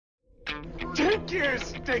Take your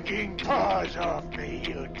stinking paws off me,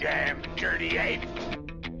 you damn dirty ape!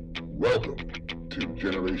 Welcome to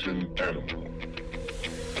Generation Animal.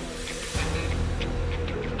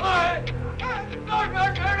 I am not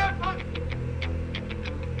an animal!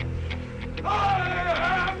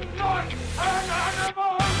 I am not an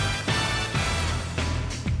animal!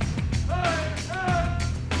 I am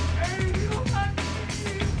a human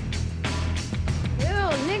being! Ew,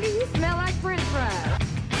 nigga, you smell like french fries.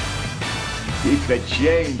 Keep the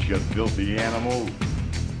change, you filthy animal.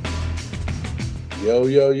 Yo,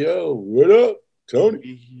 yo, yo. What up, Tony?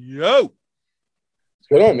 Yo. What's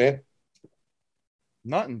going on, man?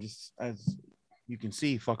 Nothing. Just as you can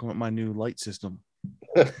see, fucking with my new light system.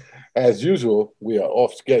 As usual, we are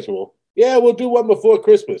off schedule. Yeah, we'll do one before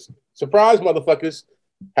Christmas. Surprise, motherfuckers.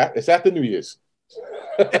 It's after New Year's.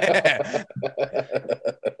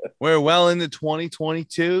 We're well into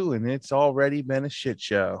 2022, and it's already been a shit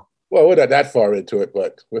show. Well, we're not that far into it,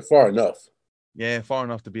 but we're far enough. Yeah, far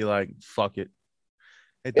enough to be like, fuck it.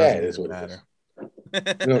 It Yeah, doesn't it is even what matter.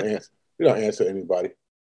 We don't answer anybody.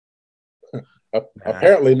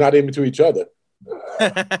 Apparently not even to each other.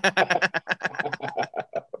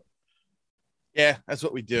 Yeah, that's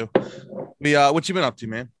what we do. What you been up to,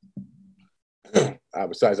 man?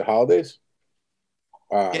 Besides the holidays?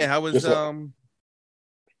 Yeah, how was like,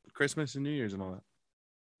 Christmas and New Year's and all that?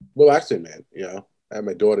 relaxing, man. You know, I had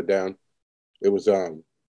my daughter down. It was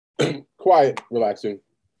quiet, relaxing.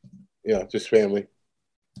 You know, just family.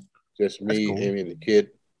 Just me, cool. Amy, and the kid.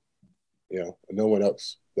 You know, and no one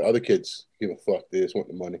else. The other kids give a fuck. They just want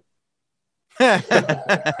the money.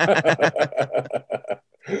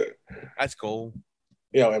 That's cool.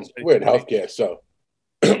 You know, and we're in healthcare, so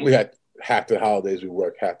we had half the holidays we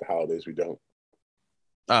work, half the holidays we don't.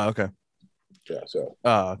 Oh, okay. Yeah, so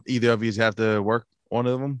either of you have to work one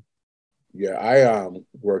of them? yeah, I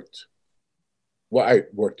worked. Well, I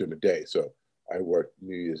worked during the day, so I worked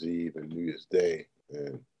New Year's Eve and New Year's Day,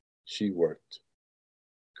 and she worked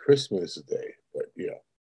Christmas Day. But you know,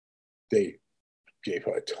 they gave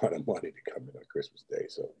her a ton of money to come in on Christmas Day,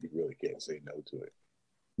 so you really can't say no to it.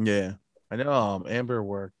 Yeah, I know. Amber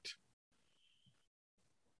worked.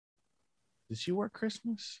 Did she work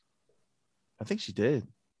Christmas? I think she did.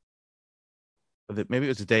 But maybe it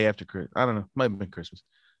was the day after Christmas. I don't know. Might have been Christmas.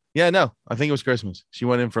 Yeah, no, I think it was Christmas. She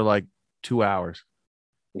went in for like 2 hours,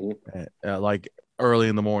 like early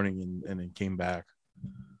in the morning, and then came back.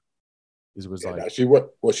 It was like she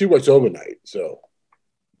worked. Well, she works overnight, so.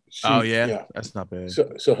 That's not bad.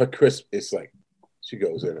 So her Christmas, it's like she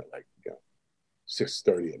goes in at like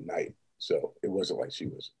 6:30 at night. So it wasn't like she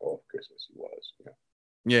was off Christmas. She was.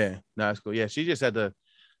 Yeah, no, that's cool. Yeah, she just had to,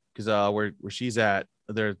 because where she's at,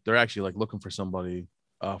 they're actually like looking for somebody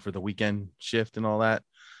for the weekend shift and all that.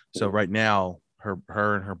 So right now, her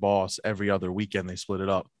and her boss every other weekend they split it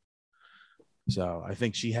up. So I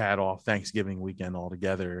think she had off Thanksgiving weekend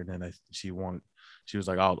altogether, and then she was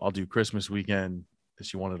like, I'll do Christmas weekend.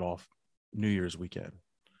 She wanted off New Year's weekend.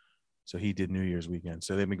 So he did New Year's weekend.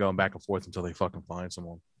 So they've been going back and forth until they fucking find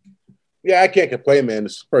someone. Yeah, I can't complain, man.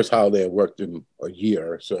 It's the first holiday I worked in a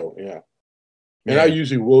year. So, yeah. And I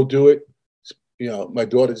usually will do it. You know, my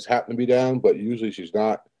daughter just happened to be down, but usually she's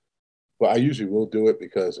not. But I usually will do it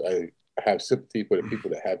because I have sympathy for the people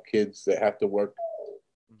that have kids that have to work.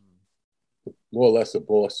 More or less a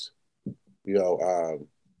boss. You know,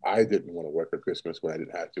 I didn't want to work for Christmas when I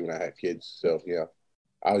didn't have to when I had kids. So, yeah,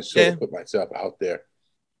 I was sort of put myself out there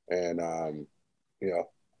and, you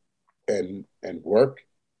know, and work.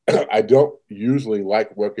 I don't usually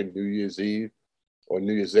like working New Year's Eve or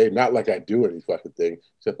New Year's Day. Not like I do any fucking thing,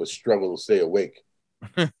 except for struggle to stay awake.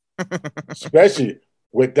 Especially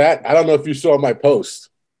with that. I don't know if you saw my post.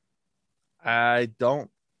 I don't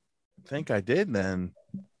think I did then.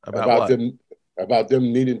 About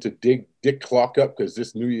them needing to dig Dick Clark up because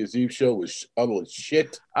this New Year's Eve show was utter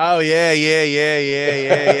shit. Oh, yeah.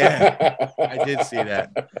 I did see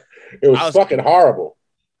that. It was fucking horrible.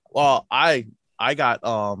 Well, I got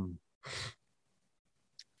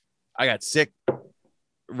sick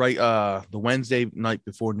right the Wednesday night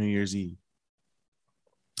before New Year's Eve.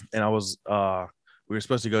 And I was we were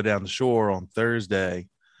supposed to go down the shore on Thursday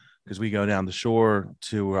because we go down the shore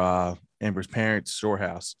to Amber's parents'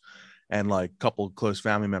 storehouse and like a couple of close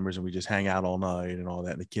family members, and we just hang out all night and all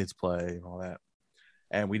that, and the kids play and all that.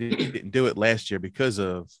 And we didn't do it last year because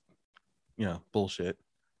of, you know, bullshit,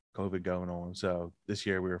 COVID going on. So this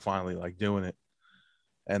year we were finally like doing it.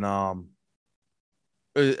 And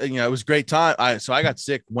you know, it was a great time. So I got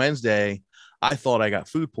sick Wednesday. I thought I got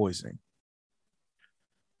food poisoning.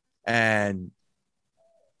 And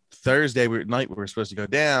Thursday night we were supposed to go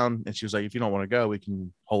down, and she was like, if you don't want to go, we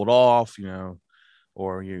can hold off,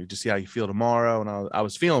 or you just see how you feel tomorrow. And I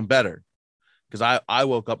was feeling better because I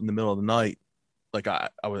woke up in the middle of the night, like I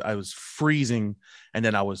was freezing, and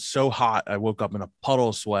then I was so hot I woke up in a puddle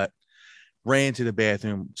of sweat, ran to the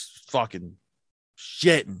bathroom, fucking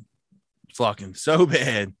shitting, fucking so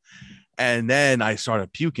bad, and then I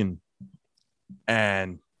started puking,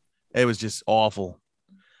 and it was just awful.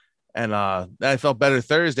 And I felt better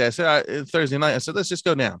Thursday. I said Thursday night, I said, let's just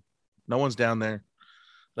go down. No one's down there.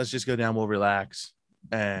 Let's just go down. We'll relax.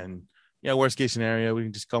 And worst case scenario, we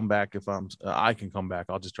can just come back. If I can come back,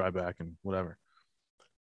 I'll just drive back and whatever.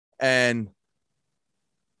 And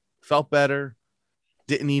felt better.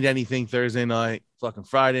 Didn't eat anything Thursday night. Fucking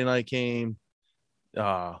Friday night came.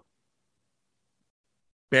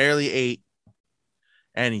 Barely ate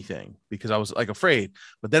anything because I was like afraid.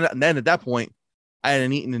 But then at that point, I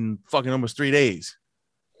hadn't eaten in fucking almost 3 days,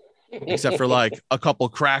 except for like a couple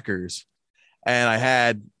crackers. And I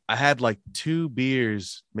had like 2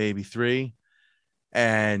 beers, maybe 3.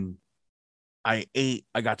 And I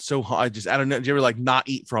got so high. I don't know. Did you ever like not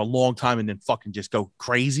eat for a long time and then fucking just go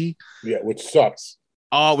crazy? Yeah, which sucks.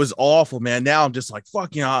 Oh, it was awful, man. Now I'm just like,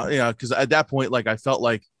 fuck, because at that point, like I felt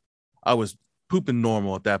like I was pooping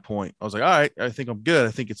normal at that point. I was like, all right, I think I'm good.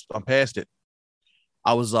 I think I'm past it.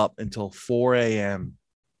 I was up until 4 a.m.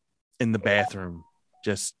 in the bathroom,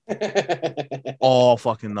 just all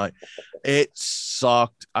fucking night. It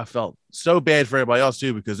sucked. I felt so bad for everybody else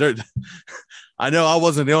too, because I know I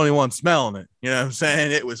wasn't the only one smelling it. You know what I'm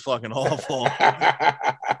saying? It was fucking awful.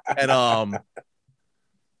 And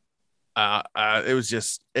it was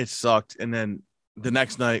just, it sucked. And then the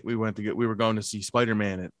next night we were going to see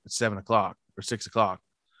Spider-Man at 7:00 or 6:00.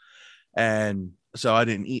 And so I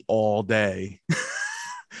didn't eat all day.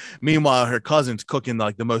 Meanwhile, her cousin's cooking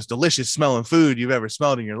like the most delicious smelling food you've ever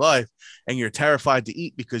smelled in your life. And you're terrified to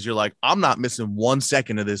eat because you're like, I'm not missing 1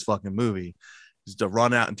 second of this fucking movie just to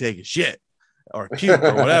run out and take a shit or puke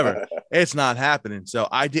or whatever. It's not happening. So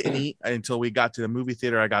I didn't eat until we got to the movie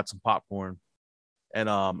theater. I got some popcorn and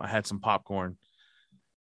I had some popcorn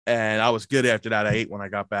and I was good after that. I ate when I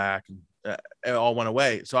got back and it all went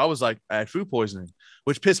away. So I was like, I had food poisoning,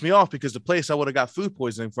 which pissed me off because the place I would have got food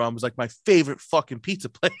poisoning from was like my favorite fucking pizza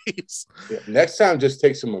place. Yeah, next time, just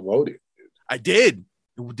take some Imodium. I did.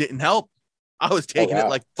 It didn't help. I was taking it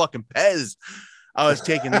like fucking Pez. I was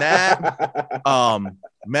taking that,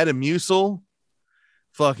 Metamucil,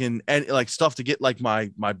 fucking, and like stuff to get like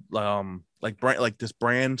my like brand, like this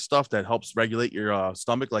brand stuff that helps regulate your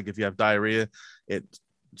stomach. Like if you have diarrhea, it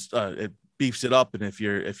beefs it up, and if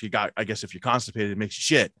you're constipated, it makes you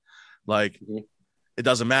shit. Like it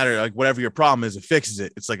doesn't matter, like whatever your problem is, it fixes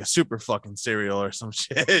it. It's like a super fucking cereal or some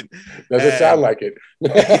shit. Doesn't sound like it.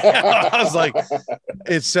 I was like,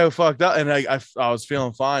 it's so fucked up, and I was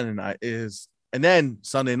feeling fine, and then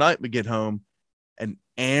Sunday night we get home, and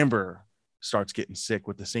Amber starts getting sick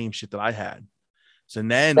with the same shit that I had. So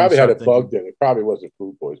then probably had it bugged in. It probably wasn't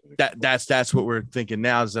food poisoning. That's what we're thinking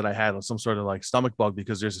now, is that I had some sort of like stomach bug,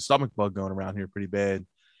 because there's a stomach bug going around here pretty bad.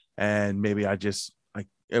 And maybe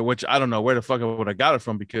which I don't know where the fuck would I got it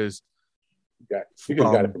from, because you could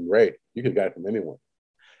have got it from Ray. You could have got it from anyone.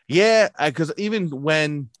 Yeah, because even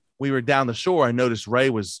when we were down the shore, I noticed Ray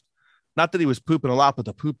was, not that he was pooping a lot, but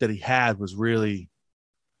the poop that he had was really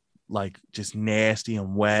like just nasty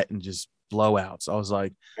and wet and just blowouts. I was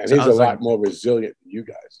like, and he's a lot more resilient than you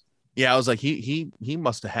guys. Yeah, I was like, he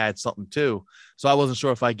must have had something too. So I wasn't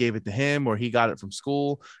sure if I gave it to him or he got it from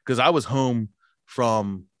school, because I was home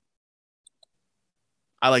from,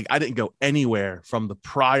 I didn't go anywhere from the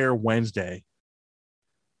prior Wednesday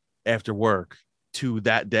after work to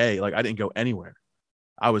that day. Like I didn't go anywhere.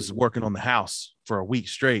 I was working on the house for a week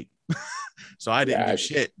straight. So I didn't do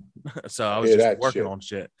shit. So I was just working on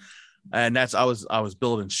shit. And I was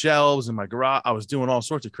building shelves in my garage. I was doing all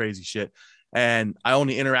sorts of crazy shit. And I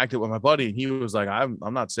only interacted with my buddy, and he was like, I'm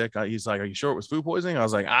not sick. He's like, are you sure it was food poisoning? I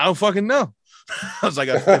was like, I don't fucking know. I was like,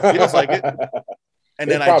 it feels like it.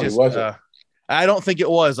 And then I just, I don't think it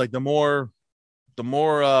was. Like the more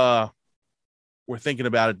we're thinking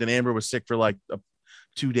about it, then Amber was sick for like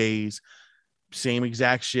 2 days, same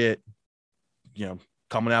exact shit,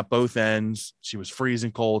 coming out both ends. She was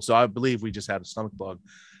freezing cold. So I believe we just had a stomach bug,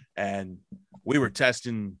 and we were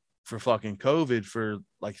testing for fucking COVID for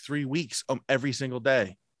like 3 weeks every single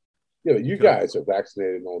day. Yeah, but you guys are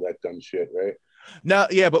vaccinated and all that dumb shit, right? No,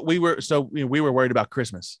 yeah, but we were worried about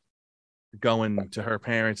Christmas, going to her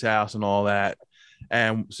parents' house and all that.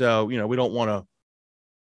 And so, we don't want to,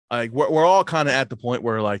 like, we're all kind of at the point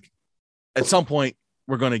where, like, at some point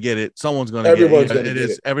we're going to get it. Someone's going to get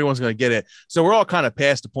it. Everyone's going to get it. So we're all kind of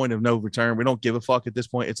past the point of no return. We don't give a fuck at this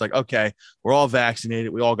point. It's like, okay, we're all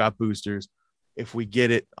vaccinated. We all got boosters. If we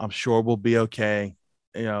get it, I'm sure we'll be okay.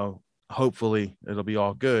 You know, hopefully it'll be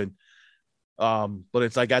all good. But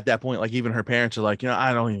it's like at that point, like even her parents are like, you know,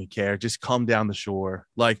 I don't even care. Just come down the shore.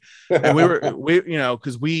 Like, and we, you know,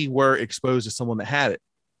 cause we were exposed to someone that had it.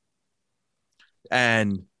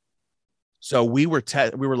 And so we were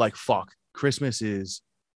like, fuck, Christmas is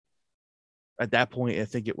at that point. I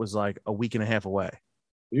think it was like a week and a half away.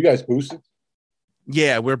 You guys boosted?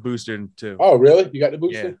 Yeah, we're boosted too. Oh, really? You got the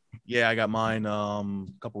booster? Yeah, I got mine a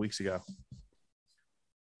couple weeks ago.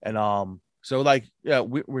 And so like, yeah,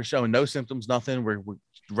 we're showing no symptoms, nothing. We're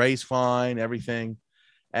Ray's fine, everything.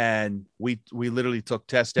 And we literally took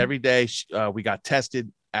tests every day. We got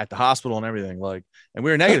tested at the hospital and everything, like, and we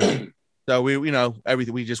were negative. So we, you know,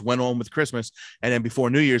 everything, we just went on with Christmas. And then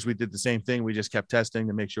before New Year's, we did the same thing. We just kept testing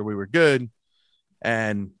to make sure we were good.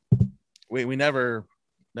 And we never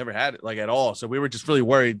had it like at all. So we were just really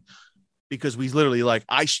worried because we literally like,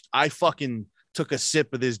 I fucking took a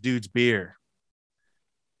sip of this dude's beer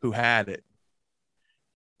who had it.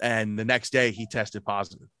 And the next day he tested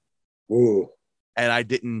positive. Ooh. And I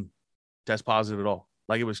didn't test positive at all.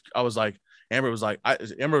 Like Amber was like,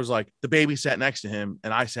 the baby sat next to him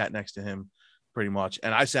and I sat next to him pretty much.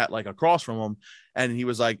 And I sat like across from him. And he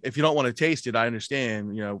was like, if you don't want to taste it, I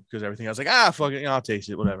understand, you know, because everything. I was like, fuck it, you know, I'll taste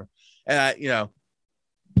it, whatever. And I, you know,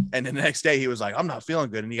 and then the next day he was like, I'm not feeling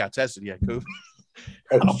good. And he got tested. He had COVID.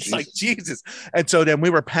 I was like, Jesus. And so then we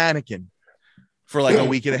were panicking for like a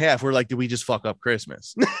week and a half. We're like, did we just fuck up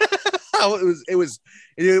Christmas? It was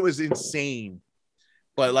insane.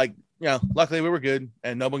 But like, you know, luckily we were good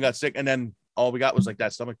and no one got sick. And then all we got was like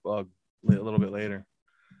that stomach bug a little bit later.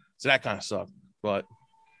 So that kind of sucked. But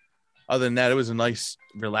other than that, it was a nice,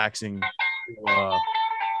 relaxing.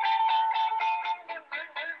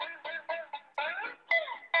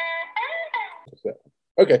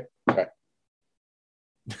 Okay. All right.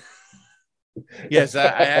 Yes,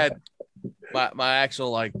 I had my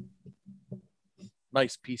actual like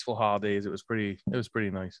nice peaceful holidays. It was pretty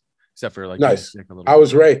nice, except for like nice. How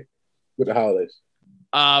was Ray with the holidays?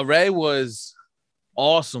 Ray was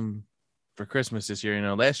awesome for Christmas this year. You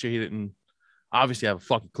know, last year he didn't obviously have a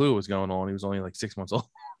fucking clue what was going on. He was only like 6 months old.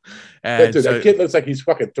 And dude, that kid looks like he's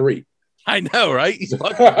fucking 3. I know, right? He's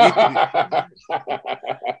fucking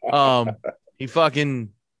he fucking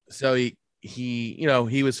so he you know,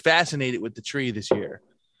 he was fascinated with the tree this year.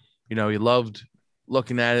 You know, he loved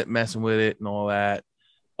looking at it, messing with it and all that.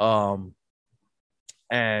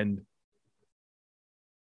 And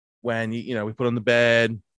when you know, we put on the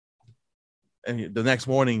bed and the next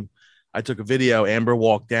morning I took a video. Amber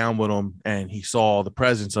walked down with him and he saw the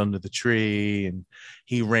presents under the tree and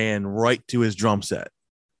he ran right to his drum set.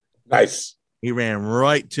 Nice. He ran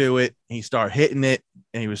right to it. He started hitting it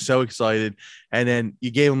and he was so excited. And then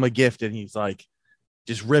you gave him a gift and he's like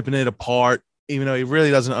just ripping it apart, even though he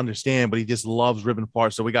really doesn't understand, but he just loves ripping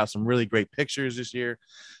apart. So we got some really great pictures this year.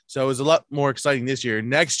 So it was a lot more exciting this year.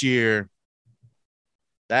 Next year,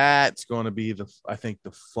 that's going to be I think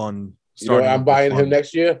the fun. You know what I'm buying him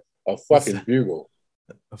next year? A fucking bugle.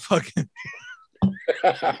 A fucking.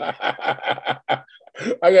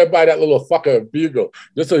 I gotta buy that little fucker bugle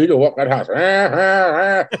just so he can walk that house.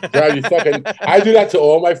 I do that to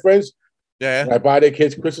all my friends. Yeah. When I buy their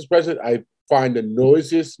kids Christmas present, I find the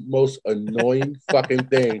noisiest, most annoying fucking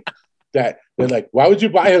thing that they're like, why would you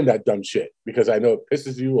buy him that dumb shit? Because I know it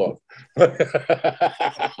pisses you off.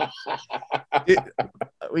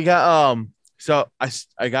 We got so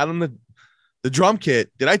I got him the drum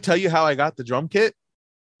kit. Did I tell you how I got the drum kit?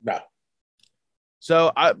 No.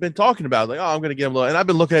 So I've been talking about like, I'm gonna get him, and I've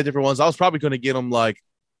been looking at different ones. I was probably gonna get him like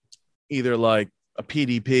either like a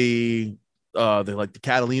PDP, the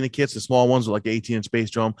Catalina kits, the small ones with like the 18-inch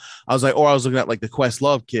bass drum. I was looking at like the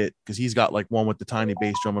Questlove kit because he's got like one with the tiny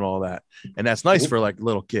bass drum and all that, and that's nice for like a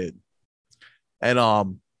little kid. And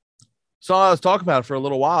so I was talking about it for a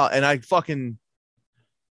little while, and I fucking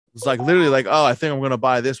was like literally like, oh, I think I'm gonna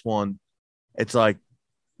buy this one. It's like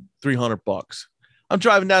 $300. I'm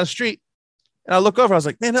driving down the street. And I look over, I was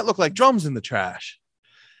like, man, that looked like drums in the trash.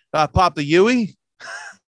 I popped the Yui,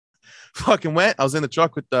 fucking went. I was in the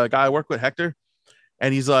truck with the guy I work with, Hector.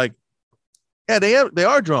 And he's like, yeah, they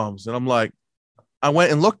are drums. And I'm like, I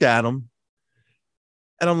went and looked at them.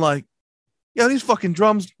 And I'm like, yeah, these fucking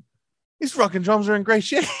drums are in great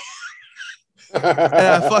shape. And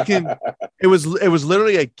I fucking, it was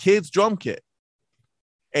literally a kid's drum kit.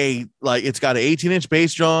 It's got an 18-inch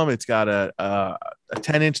bass drum. It's got a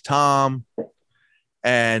 10-inch tom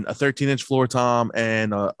and a 13-inch floor tom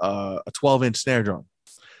and a 12-inch snare drum.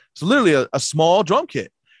 It's literally a small drum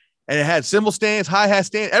kit, and it had cymbal stands, hi-hat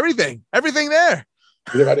stand, everything there.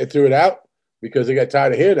 You know how they threw it out? Because they got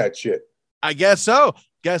tired of hearing that shit. I guess so.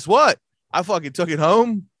 Guess what? I fucking took it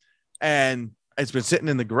home, and it's been sitting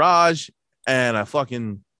in the garage, and I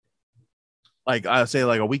fucking, like, I say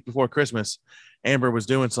like a week before Christmas, Amber was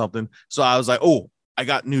doing something. So I was like, oh, I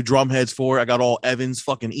got new drum heads for it. I got all Evans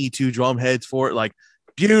fucking E2 drum heads for it. Like,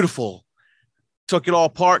 beautiful. Took it all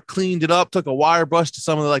apart, cleaned it up, took a wire brush to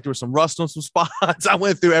some of the, like, there was some rust on some spots. I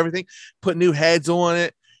went through everything, put new heads on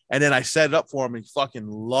it, and then I set it up for him. He fucking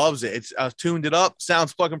loves it. I tuned it up.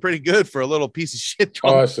 Sounds fucking pretty good for a little piece of shit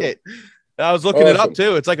drum kit. And I was looking it up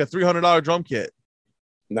too. It's like a $300 drum kit.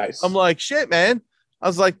 Nice. I'm like, shit, man. I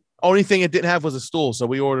was like, only thing it didn't have was a stool, so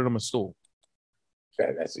we ordered him a stool.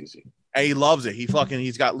 Yeah, that's easy. And he loves it.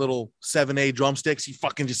 He's got little 7A drumsticks. He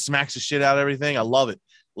fucking just smacks the shit out of everything. I love it.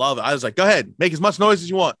 Love it. I was like, go ahead, make as much noise as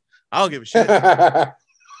you want. I don't give a shit.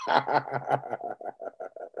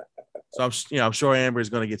 So I'm sure Amber is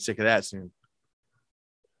going to get sick of that soon.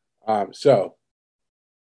 So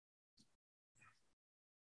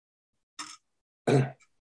I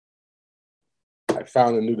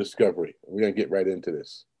found a new discovery. We're gonna get right into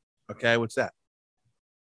this. Okay, what's that,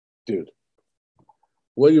 dude?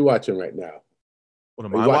 What are you watching right now? What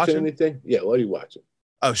am I watching? Anything? Yeah, what are you watching?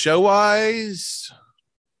 Oh, show wise,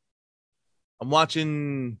 I am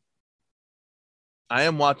watching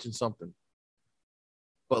something.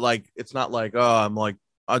 But like, it's not like, I'm like,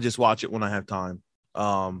 I'll just watch it when I have time.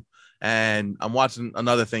 And I'm watching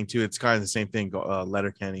another thing too. It's kind of the same thing.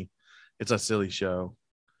 Letterkenny. It's a silly show.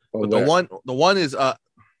 But the one is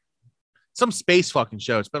some space fucking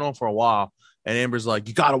show. It's been on for a while. And Amber's like,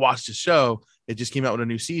 you got to watch the show. It just came out with a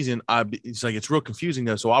new season. It's like, it's real confusing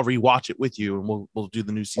though. So I'll rewatch it with you and we'll do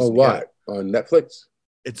the new season. On what? On Netflix?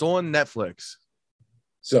 It's on Netflix.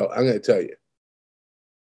 So I'm going to tell you.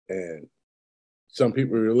 And some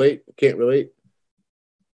people can't relate.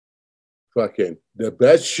 Fucking the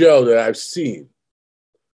best show that I've seen,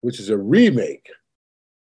 which is a remake,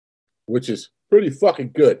 which is pretty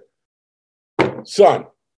fucking good. Son,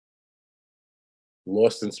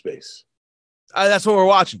 Lost in Space. That's what we're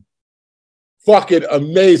watching. Fucking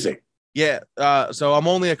amazing. Yeah. So I'm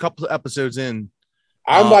only a couple of episodes in.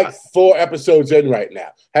 I'm like 4 episodes in right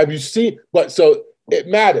now. Have you seen? But so it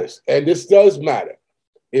matters, and this does matter.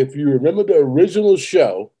 If you remember the original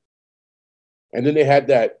show, and then they had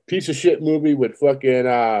that piece of shit movie with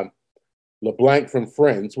fucking LeBlanc from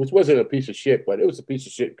Friends, which wasn't a piece of shit, but it was a piece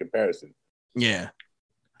of shit in comparison. Yeah.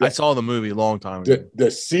 I saw the movie a long time ago. The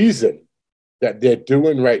season that they're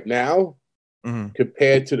doing right now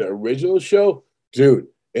compared to the original show, dude,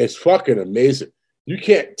 it's fucking amazing. You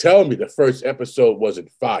can't tell me the first episode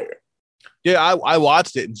wasn't fire. Yeah, I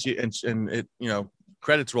watched it and it,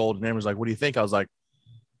 credits rolled and Amber's like, what do you think? I was like,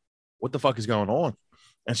 what the fuck is going on?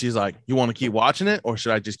 And she's like, you want to keep watching it or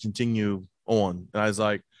should I just continue on? And I was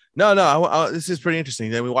like, no, this is pretty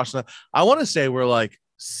interesting. Then we watched that. I want to say we're like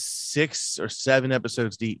 6 or 7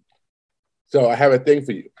 episodes deep. So I have a thing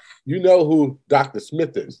for you. You know who Dr.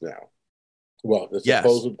 Smith is now? Well, the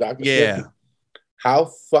supposed Dr. Smith.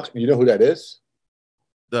 How you know who that is?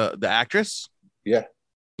 The actress? Yeah.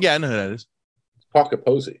 Yeah, I know who that is. It's Parker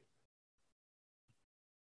Posey.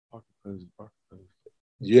 Parker Posey.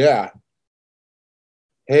 Yeah.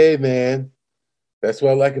 Hey, man. That's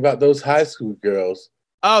what I like about those high school girls.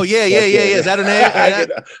 Oh, yeah. Is that her name?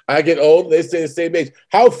 I get old. They stay the same age.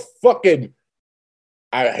 How fucking,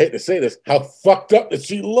 I hate to say this, how fucked up does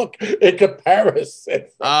she look in comparison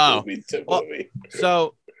from movie to movie?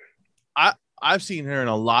 So I've seen her in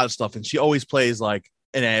a lot of stuff, and she always plays like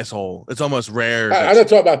an asshole. It's almost rare. I'm not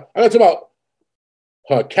talking about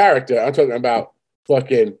her character. I'm talking about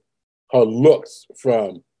fucking her looks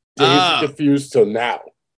from Days Confused till now.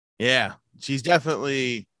 Yeah, she's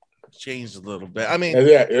definitely changed a little bit. I mean,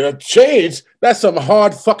 changed? That's some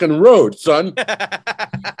hard fucking road, son. That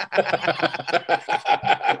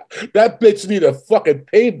bitch need a fucking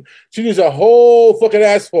pavement. She needs a whole fucking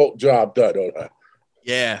asphalt job done on her.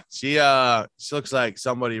 Yeah, she looks like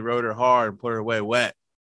somebody rode her hard and put her away wet.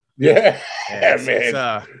 Yeah,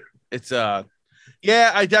 man.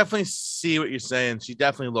 Yeah, I definitely see what you're saying. She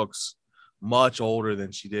definitely looks much older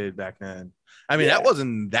than she did back then. I mean, that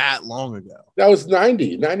wasn't that long ago. That was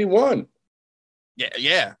 90, 91.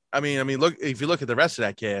 Yeah. I mean, look, if you look at the rest of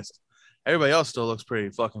that cast, everybody else still looks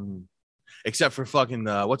pretty fucking, except for fucking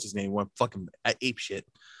what's his name? One fucking ape shit.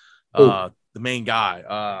 The main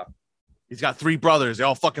guy. He's got 3 brothers. They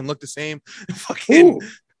all fucking look the same. Fucking.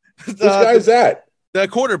 Which guy is that? The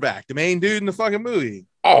quarterback, the main dude in the fucking movie.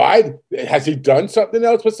 Oh, has he done something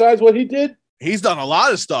else besides what he did? He's done a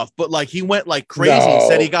lot of stuff, but like he went like crazy and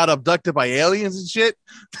said he got abducted by aliens and shit.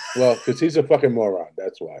 Well, because he's a fucking moron.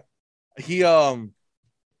 That's why. He there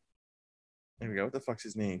we go. What the fuck's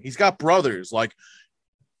his name? He's got brothers like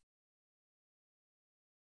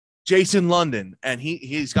Jason London, and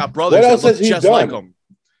he's got brothers that look just like him.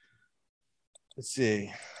 Let's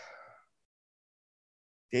see.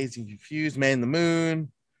 Dazed and Confused, Man in the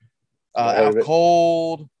Moon, Out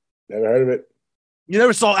Cold. Never heard of it. You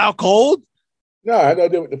never saw Out Cold? No, I have no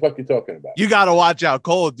idea what the fuck you're talking about. You got to watch Out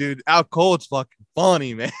Cold, dude. Out Cold's fucking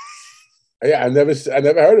funny, man. Yeah, I never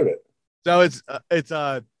heard of it. So it's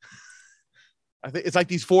I think it's like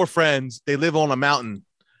these four friends. They live on a mountain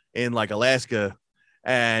in like Alaska,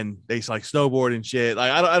 and they like snowboard and shit.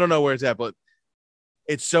 Like I don't know where it's at, but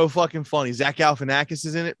it's so fucking funny. Zach Galifianakis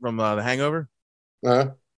is in it from The Hangover.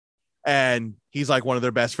 Uh-huh. And he's like one of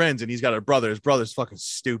their best friends, and he's got a brother. His brother's fucking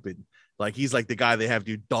stupid. Like he's like the guy they have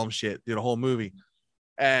do dumb shit through the whole movie.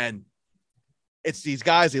 And it's these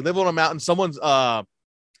guys, they live on a mountain. Someone's buying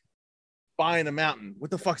a mountain.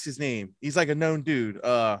 What the fuck's his name? He's like a known dude.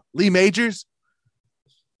 Lee Majors.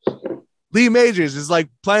 Lee Majors is like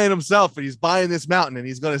playing himself, and he's buying this mountain, and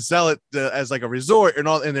he's going to sell it as like a resort and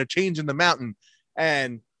all, and they're changing the mountain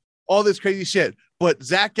and all this crazy shit. But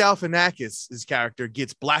Zach Galifianakis, his character,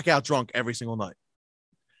 gets blackout drunk every single night.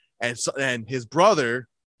 And his brother,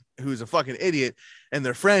 who's a fucking idiot, and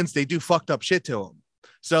their friends, they do fucked up shit to him.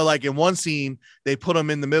 So like in one scene, they put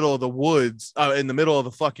him in the middle of the woods, in the middle of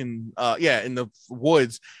the fucking, in the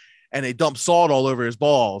woods, and they dump salt all over his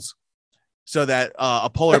balls so that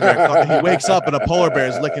a polar bear, he wakes up and a polar bear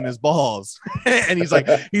is licking his balls. And he's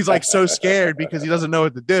like so scared because he doesn't know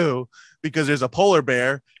what to do because there's a polar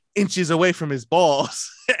bear inches away from his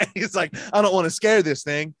balls. And he's like, I don't want to scare this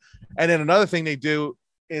thing. And then another thing they do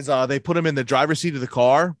is they put him in the driver's seat of the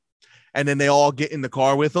car, and then they all get in the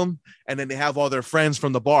car with them, and then they have all their friends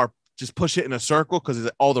from the bar just push it in a circle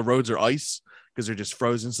because all the roads are ice because they're just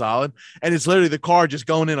frozen solid, and it's literally the car just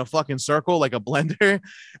going in a fucking circle like a blender.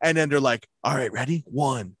 And then they're like, all right, ready,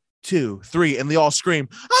 1, 2, 3, and they all scream,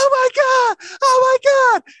 oh my god, oh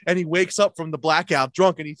my god. And he wakes up from the blackout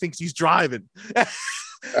drunk, and he thinks he's driving. Dude,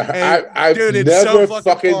 it's so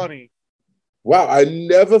fucking funny. Wow, I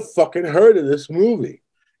never fucking heard of this movie.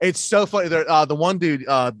 It's so funny. The one dude,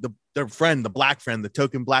 their friend, the black friend, the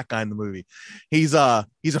token black guy in the movie, he's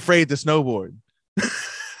afraid to snowboard.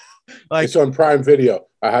 Like it's on Prime Video.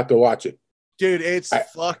 I have to watch it, dude. It's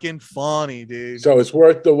fucking funny, dude. So it's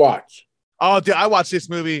worth the watch. Oh, dude, I watch this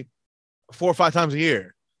movie 4 or 5 times a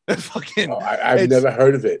year. Fucking, I've never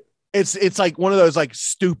heard of it. It's like one of those like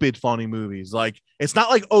stupid funny movies. Like it's not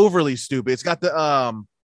like overly stupid. It's got the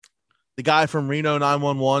guy from Reno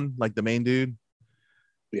 911, like the main dude.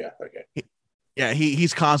 Yeah. Okay.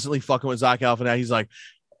 He's constantly fucking with Zach Galifianakis. He's like,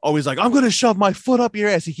 always like, I'm gonna shove my foot up your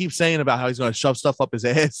ass. He keeps saying about how he's gonna shove stuff up his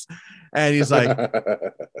ass, and he's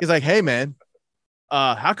like, hey man,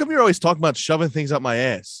 how come you're always talking about shoving things up my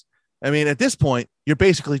ass? I mean, at this point, you're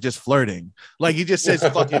basically just flirting. Like he just says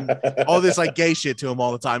fucking all this like gay shit to him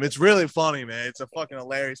all the time. It's really funny, man. It's a fucking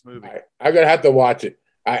hilarious movie. I'm gonna have to watch it.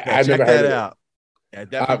 I've never heard of out. Yeah,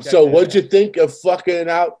 definitely. So what'd you think of fucking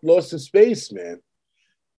Out Lost in Space, man?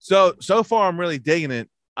 So far, I'm really digging it.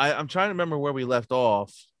 I'm trying to remember where we left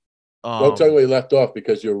off. Don't tell me where you left off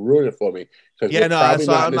because you're ruining it for me. Yeah, no, I'm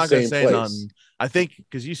not going to say nothing. I think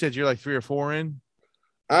because you said you're like 3 or 4 in.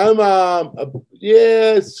 I'm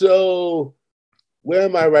yeah. So where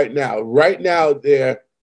am I right now? Right now, they're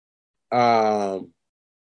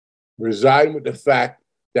residing with the fact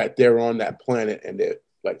that they're on that planet and they're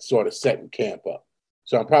like sort of setting camp up.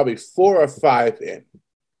 So I'm probably 4 or 5 in.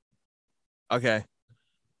 Okay.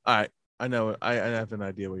 All right. I know. I have an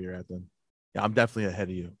idea where you're at then. Yeah, I'm definitely ahead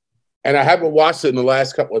of you. And I haven't watched it in the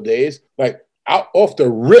last couple of days. Like off the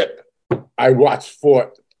rip, I watched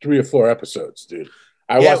 3 or 4 episodes, dude.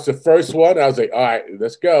 I watched the first one. I was like, all right,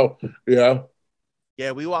 let's go. You know?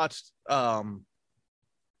 Yeah, we watched the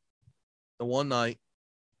one night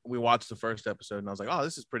we watched the first episode, and I was like, oh,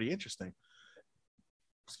 this is pretty interesting.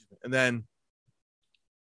 And then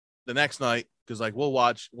the next night, because like we'll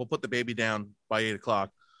put the baby down by 8:00,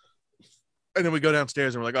 and then we go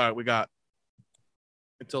downstairs and we're like, all right, we got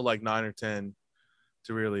until like 9 or 10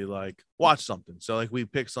 to really like watch something. So like we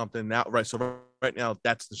pick something now, right? So right now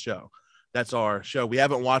that's the show. That's our show. We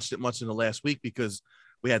haven't watched it much in the last week because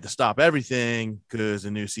we had to stop everything because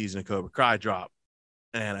the new season of Cobra Kai dropped,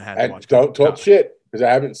 and I had to watch. Don't talk shit because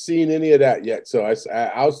I haven't seen any of that yet. So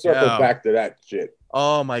I'll circle back to that shit.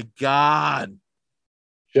 Oh my god!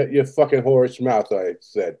 Shut your fucking whorish mouth! I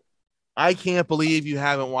said. I can't believe you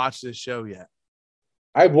haven't watched this show yet.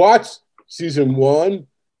 I've watched season 1,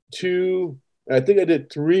 2, and I think I did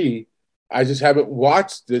 3. I just haven't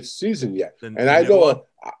watched this season yet. The I new know, one?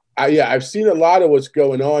 I've seen a lot of what's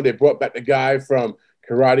going on. They brought back the guy from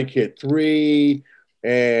Karate Kid 3,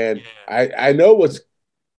 and I know what's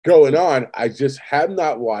going on. I just have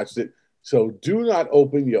not watched it. So do not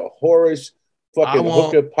open your whorish fucking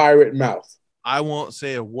hooker pirate mouth. I won't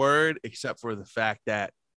say a word except for the fact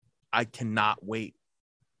that I cannot wait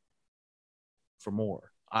for more.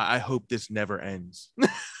 I hope this never ends.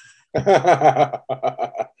 Well,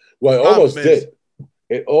 it almost did.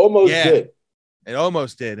 It almost did. It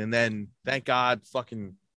almost did. And then, thank God,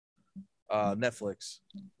 fucking Netflix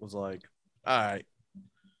was like, all right.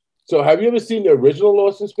 So have you ever seen the original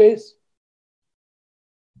Lost in Space?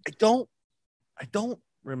 I don't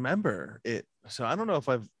remember it. So I don't know if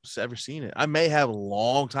I've ever seen it. I may have a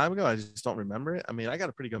long time ago. I just don't remember it. I mean, I got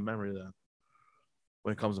a pretty good memory though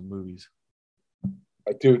when it comes to movies.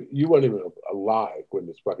 Dude, you weren't even alive when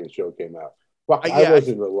this fucking show came out. Fuck, I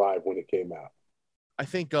wasn't alive when it came out. I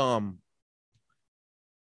think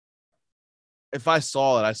if I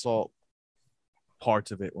saw it, I saw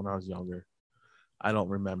parts of it when I was younger. I don't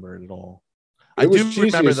remember it at all. I do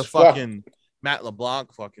remember the fucking Matt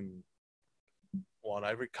LeBlanc fucking one.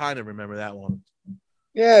 I kind of remember that one.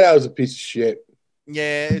 Yeah, that was a piece of shit.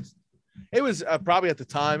 Yeah, it was probably at the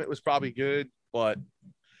time it was probably good, but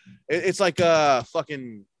it's like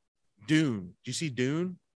fucking Dune. Do you see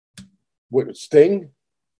Dune? What, Sting?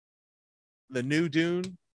 The new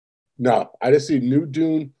Dune? No, I didn't see new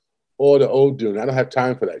Dune or the old Dune. I don't have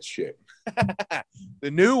time for that shit.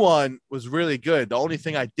 The new one was really good. The only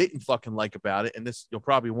thing I didn't fucking like about it, and this you'll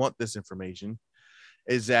probably want this information,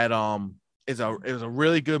 is that it was a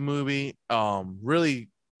really good movie, really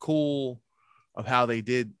cool of how they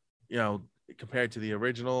did, you know, compared to the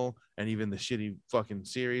original and even the shitty fucking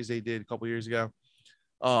series they did a couple years ago.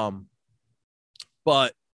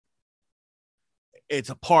 But it's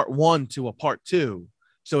a part 1 to a part 2,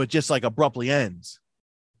 so it just like abruptly ends.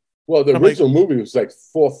 Well, the original movie was like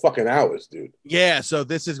 4 fucking hours, dude. Yeah, so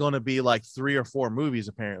this is going to be like 3 or 4 movies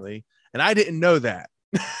apparently, and I didn't know that.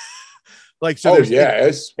 Like, so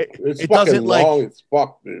it's fucking doesn't long as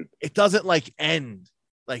fuck, dude. It doesn't like end,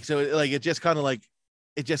 like, so like it just kind of like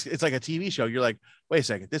it's like a TV show. You're like, wait a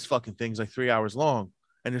second, this fucking thing's like 3 hours long,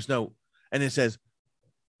 and it says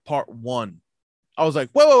part 1. I was like,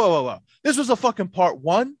 whoa. This was a fucking part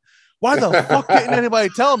 1? Why the fuck didn't anybody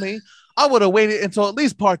tell me? I would have waited until at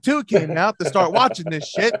least part 2 came out to start watching this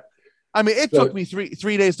shit. I mean, it took me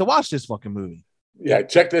three days to watch this fucking movie. Yeah,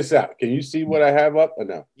 check this out. Can you see what I have up or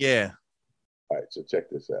no? Yeah. All right, so check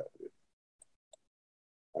this out.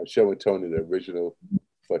 I'm showing Tony the original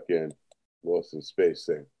fucking Lost in Space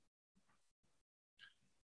thing.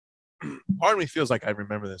 Part of me feels like I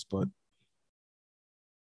remember this, but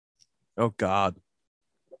oh God.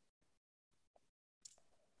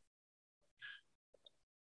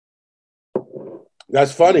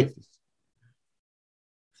 That's funny.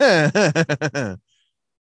 Look at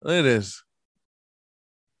this.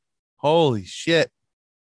 Holy shit.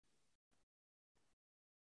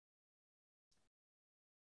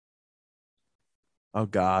 Oh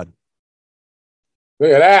God.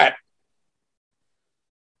 Look at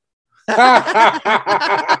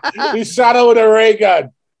that. He shot her with a ray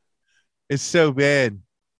gun. It's so bad.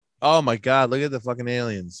 Oh my God. Look at the fucking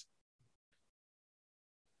aliens.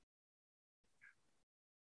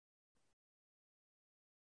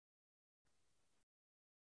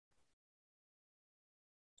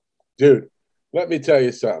 Dude, let me tell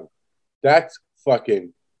you something. That's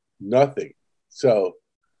fucking nothing. So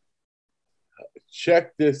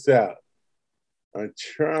check this out. I'm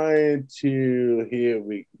trying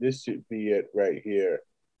to this should be it right here.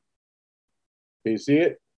 Can you see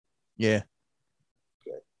it? Yeah.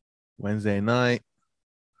 Okay. Wednesday night.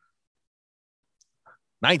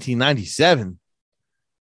 1997.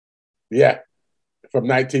 Yeah. From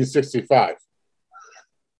 1965.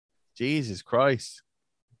 Jesus Christ.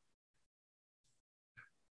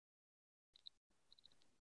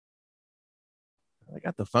 I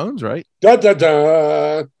got the phones right. Dun, dun,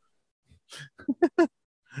 dun.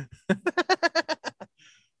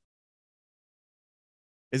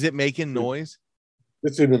 Is it making noise?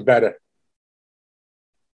 It's even better.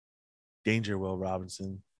 Danger, Will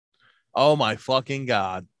Robinson. Oh my fucking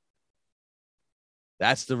God.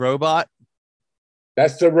 That's the robot?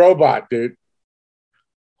 That's the robot, dude.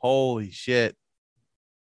 Holy shit.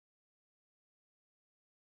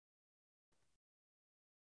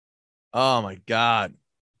 Oh my God.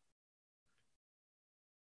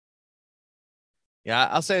 Yeah,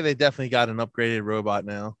 I'll say they definitely got an upgraded robot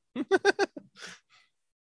now.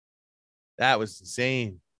 That was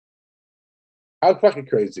insane. How fucking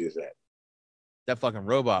crazy is that? That fucking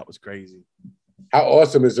robot was crazy. How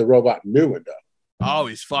awesome is the robot new one though? Oh,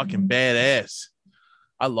 he's fucking badass.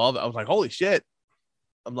 I love it. I was like, holy shit.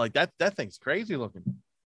 I'm like, that thing's crazy looking.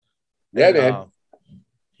 Yeah, And, man.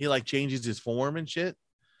 He like changes his form and shit.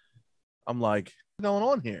 I'm like, what's going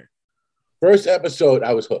on here? First episode,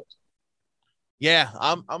 I was hooked. Yeah,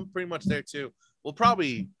 I'm pretty much there too. We'll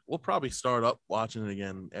probably start up watching it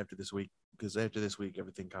again after this week, because after this week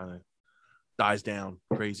everything kind of dies down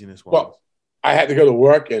craziness wise. Well, I had to go to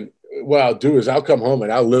work, and what I'll do is I'll come home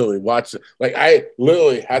and I'll literally watch it. Like, I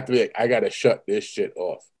literally have to be like, I gotta shut this shit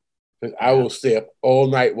off. Because I will stay up all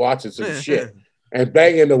night watching some shit and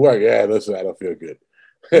bang into work. Yeah, listen, I don't feel good.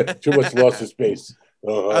 Too much loss of space.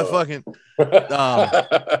 I fucking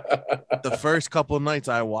the first couple of nights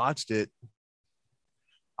I watched it,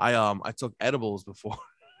 I took edibles before.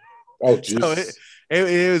 Oh, Jesus. So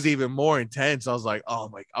it was even more intense. I was like, oh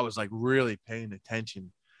my, I was like really paying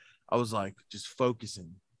attention. I was like just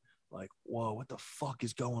focusing, like, whoa, what the fuck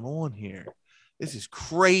is going on here? This is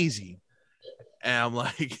crazy. And I'm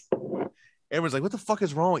like, everyone's like, what the fuck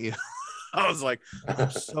is wrong with you? I was like, I'm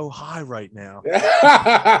so high right now.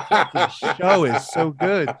 The show is so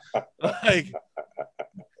good. Like,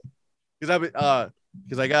 because I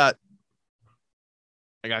got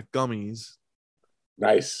gummies.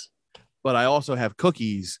 Nice. But I also have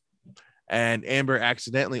cookies. And Amber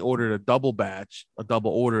accidentally ordered a double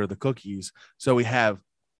order of the cookies. So we have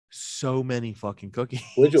so many fucking cookies.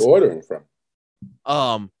 Where'd you order them from?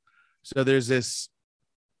 So there's this.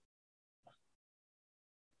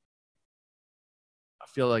 I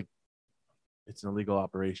feel like it's an illegal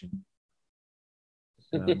operation.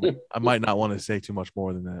 I might not want to say too much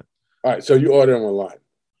more than that. All right, so you order them online.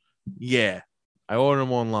 Yeah, I order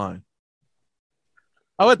them online.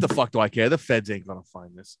 Oh, what the fuck do I care? The feds ain't gonna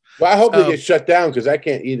find this. Well, I hope they get shut down because I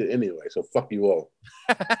can't eat it anyway. So fuck you all.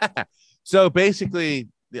 So basically,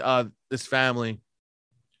 this family,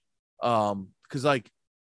 because like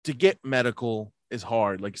to get medical is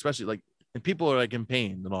hard, like especially like, and people are like in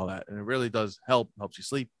pain and all that, and it really does helps you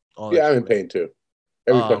sleep. Yeah, I'm in pain too.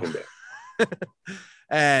 Every fucking day.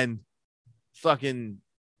 And fucking,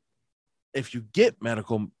 if you get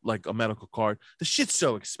medical, like a medical card, the shit's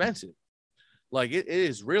so expensive. Like it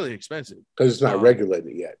is really expensive because it's not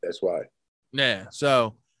regulated yet. That's why. Yeah.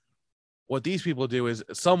 So what these people do is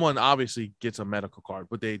someone obviously gets a medical card.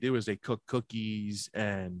 What they do is they cook cookies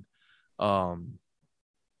and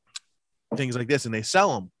things like this, and they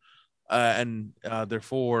sell them. And they're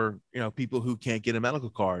for, people who can't get a medical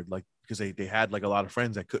card, like because they had like a lot of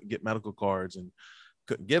friends that couldn't get medical cards and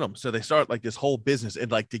couldn't get them. So they start like this whole business, and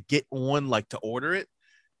like to get one, like to order it,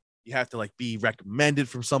 you have to like be recommended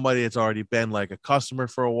from somebody that's already been like a customer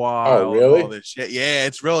for a while. Oh, really? All this shit. Yeah,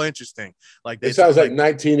 it's real interesting. Like it sounds like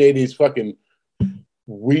 1980s fucking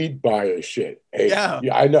weed buyer shit. Hey, yeah,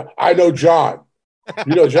 I know John.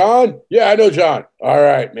 You know John? Yeah, I know John. All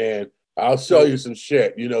right, man. I'll sell you some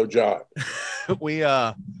shit. You know John.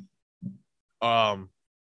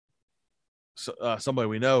 Somebody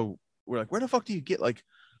we know, we're like, where the fuck do you get like,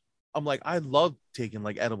 I'm like, I love taking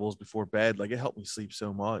like edibles before bed. Like it helped me sleep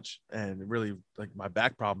so much. And it really, like my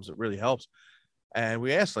back problems, it really helps. And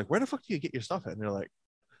we asked, like, where the fuck do you get your stuff at? And they're like,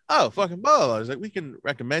 oh, fucking blah. I was like, we can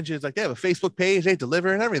recommend you. It's like, they have a Facebook page. They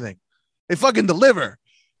deliver and everything. They fucking deliver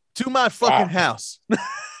to my fucking house.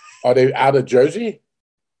 Are they out of Jersey?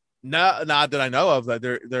 No, not that I know of. That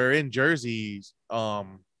they're in Jersey. I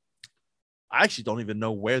actually don't even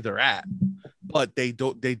know where they're at, but they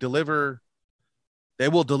deliver. They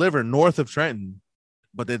will deliver north of Trenton,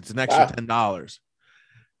 but it's an extra $10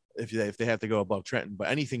 if they have to go above Trenton. But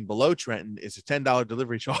anything below Trenton is a $10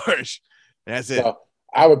 delivery charge. And that's it. Well,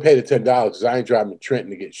 I would pay the $10 because I ain't driving to Trenton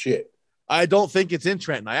to get shit. I don't think it's in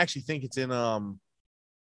Trenton. I actually think it's in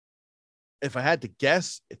if I had to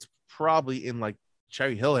guess, it's probably in like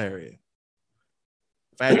Cherry Hill area.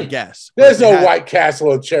 If I had to guess. There's no White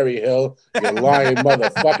Castle in Cherry Hill, you lying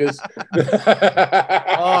motherfuckers.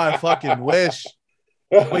 Oh, I fucking wish.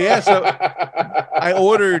 Well, yeah, so I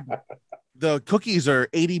ordered the cookies are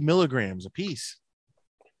 80 milligrams a piece.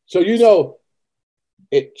 So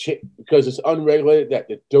because it's unregulated that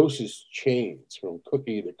the doses change from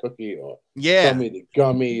cookie to cookie or gummy to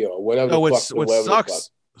gummy or whatever.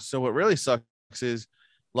 So what really sucks is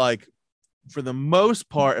like for the most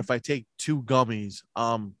part, if I take 2 gummies,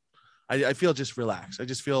 I feel just relaxed. I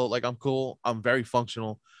just feel like I'm cool. I'm very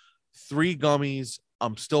functional. 3 gummies,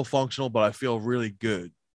 I'm still functional, but I feel really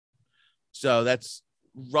good. So that's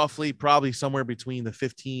roughly probably somewhere between the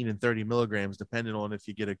 15 and 30 milligrams, depending on if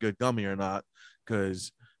you get a good gummy or not,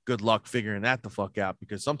 because good luck figuring that the fuck out,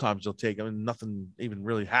 because sometimes you'll take, nothing even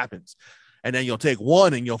really happens. and then you'll take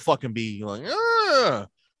one and you'll fucking be like,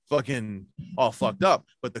 fucking all fucked up.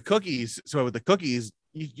 But the cookies, so with the cookies,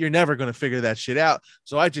 you're never going to figure that shit out.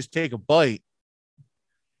 So I just take a bite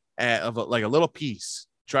of like a little piece,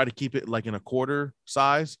 try to keep it like in a quarter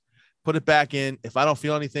size, put it back in. If I don't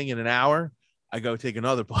feel anything in an hour, I go take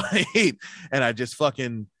another bite, and I just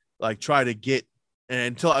fucking like try to get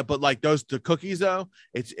but like the cookies though,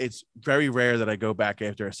 it's very rare that I go back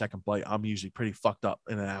after a second bite. I'm usually pretty fucked up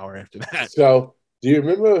in an hour after that. So do you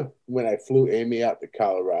remember when I flew Amy out to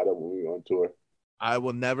Colorado when we were on tour? I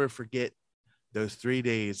will never forget those 3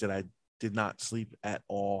 days that I did not sleep at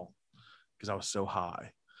all because I was so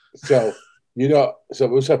high. So, so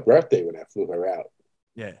it was her birthday when I flew her out.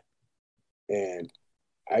 Yeah. And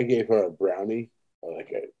I gave her a brownie, or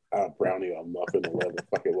like a brownie or a muffin or whatever the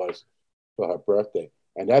fuck it was for her birthday.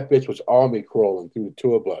 And that bitch was army crawling through the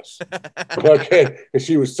tour bus. Okay. And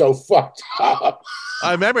she was so fucked up.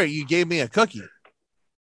 I remember you gave me a cookie.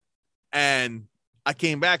 And I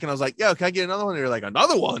came back and I was like, yo, can I get another one? And you're like,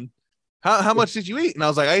 another one? How much did you eat? And I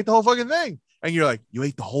was like, I ate the whole fucking thing. And you're like, you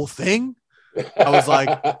ate the whole thing? I was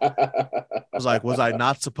like, was I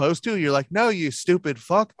not supposed to? You're like, no, you stupid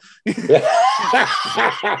fuck. He's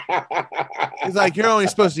like, you're only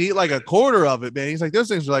supposed to eat like a quarter of it, man. He's like, those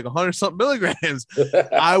things are like 100 something milligrams.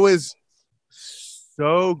 I was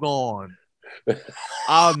so gone.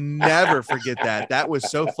 I'll never forget that. That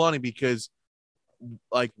was so funny because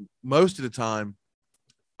like most of the time,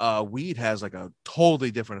 weed has like a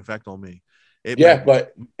totally different effect on me.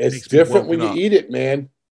 But it's different when you eat it, man.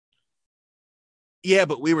 Yeah,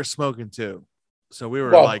 but we were smoking too. So we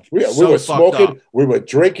were we were smoking, up. We were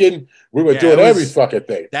drinking, we were doing every fucking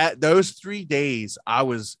thing. Those 3 days I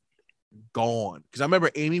was gone. Because I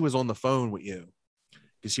remember Amy was on the phone with you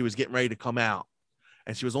because she was getting ready to come out.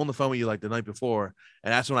 And she was on the phone with you like the night before.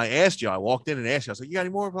 And that's when I asked you. I walked in and asked you. I was like, you got any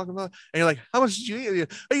more fucking money? And you're like, how much did you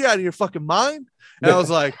eat? Are you out of your fucking mind? And I was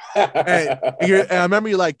like, and I remember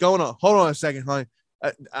you like going on, hold on a second, honey.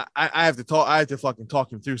 I have to talk. I have to fucking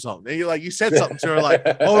talk him through something. And you're like, you said something to her, like,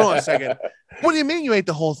 hold on a second. What do you mean you ate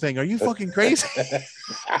the whole thing? Are you fucking crazy?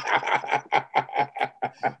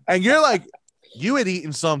 And you're like, you had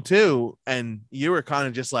eaten some too, and you were kind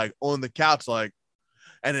of just like on the couch, like.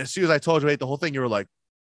 And as soon as I told you I ate the whole thing, you were like,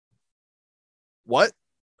 what?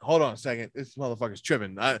 Hold on a second. This motherfucker's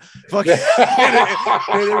tripping. It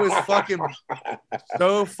was fucking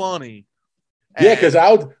so funny. Yeah, because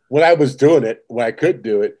when I was doing it, when I could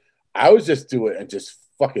do it, I was just do it and just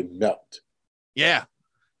fucking melt. Yeah.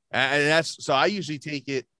 And that's so I usually take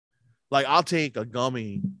it like I'll take a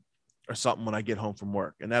gummy or something when I get home from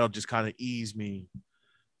work, and that'll just kind of ease me.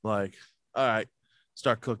 Like, all right,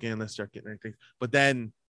 start cooking, let's start getting everything. But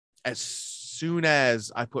then as soon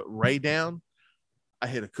as I put Ray down, I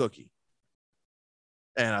hit a cookie.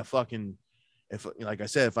 And I fucking, like I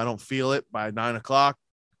said, if I don't feel it by 9 o'clock,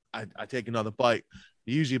 I take another bite.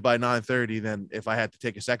 Usually by 9:30, then if I had to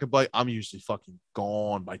take a second bite, I'm usually fucking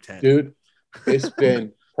gone by 10. Dude, it's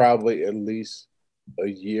been probably at least a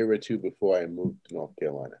year or two before I moved to North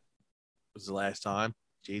Carolina. Was the last time?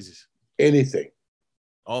 Jesus. Anything.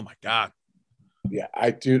 Oh my God. Yeah,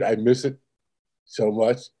 I miss it so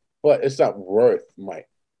much, but it's not worth my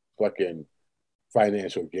fucking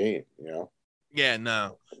financial gain, you know? Yeah,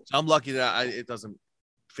 no. So I'm lucky that it doesn't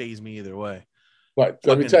phase me either way. But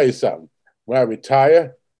let me tell you something. When I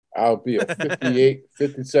retire, I'll be a 58,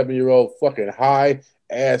 57-year-old fucking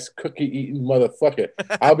high-ass cookie-eating motherfucker.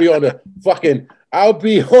 I'll be on the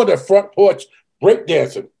front porch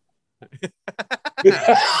breakdancing.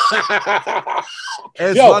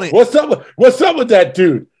 It's Yo, funny. What's up with that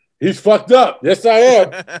dude? He's fucked up. Yes, I am.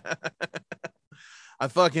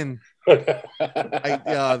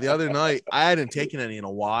 The other night, I hadn't taken any in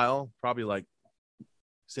a while, probably like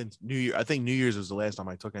since New Year. I think New Year's was the last time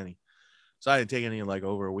I took any. So I didn't take any in like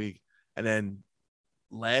over a week. And then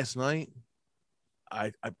last night,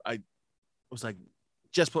 I was like,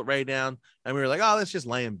 just put Ray down. And we were like, oh, let's just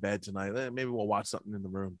lay in bed tonight. Maybe we'll watch something in the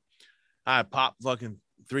room. I popped fucking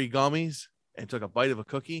 3 gummies and took a bite of a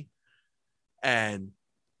cookie. And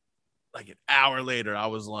like an hour later, I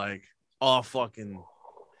was like, oh, fucking,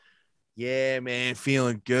 yeah, man,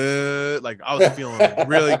 feeling good. Like I was feeling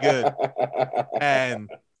really good. And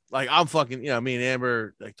like, I'm fucking, me and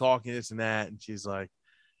Amber like talking this and that. And she's like,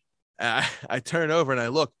 I turn over and I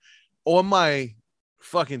look on my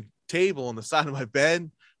fucking table on the side of my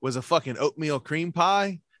bed was a fucking oatmeal cream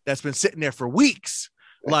pie that's been sitting there for weeks.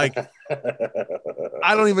 Like,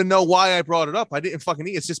 I don't even know why I brought it up. I didn't fucking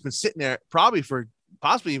eat. It's just been sitting there probably for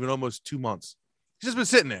possibly even almost 2 months. It's just been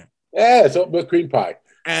sitting there. Yeah, it's oatmeal cream pie.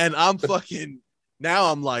 And I'm fucking,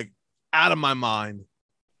 now I'm like out of my mind.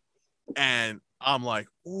 And I'm like,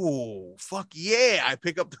 "Ooh, fuck yeah." I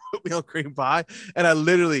pick up the oatmeal cream pie and I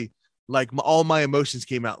literally like all my emotions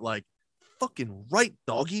came out like, fucking right,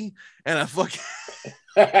 doggy. And I fucking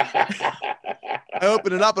I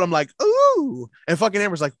open it up and I'm like, ooh. And fucking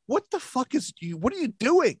Amber's like, what the fuck is you? What are you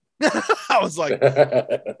doing? I was like,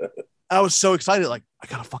 I was so excited. Like, I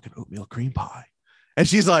got a fucking oatmeal cream pie. And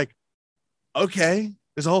she's like, okay,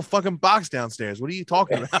 there's a whole fucking box downstairs. What are you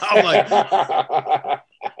talking about?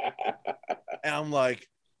 I'm like,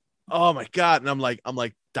 oh my God. And I'm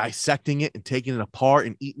like dissecting it and taking it apart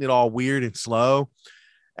and eating it all weird and slow.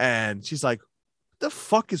 And she's like, what the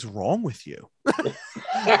fuck is wrong with you?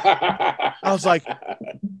 I was like,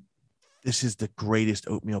 this is the greatest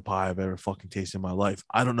oatmeal pie I've ever fucking tasted in my life.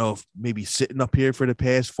 I don't know if maybe sitting up here for the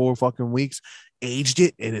past 4 fucking weeks aged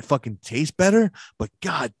it and it fucking tastes better, but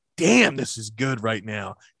God damn, this is good right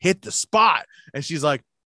now. Hit the spot. And she's like,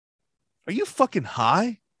 are you fucking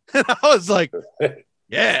high? And I was like,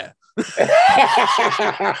 yeah.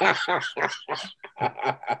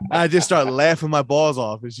 I just started laughing my balls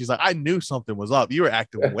off, and she's like, I knew something was up. You were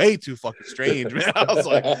acting way too fucking strange, man. I was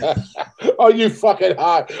like, are you fucking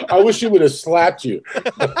high? I wish she would have slapped you.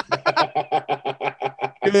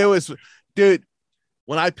 It was, dude,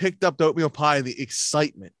 when I picked up the oatmeal pie, the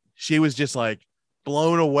excitement, she was just like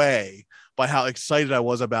blown away by how excited I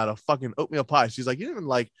was about a fucking oatmeal pie. She's like, you didn't even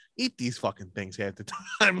like eat these fucking things half the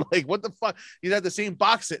time. Like, what the fuck? You had the same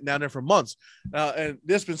box sitting down there for months. And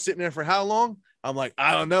this been sitting there for how long? I'm like,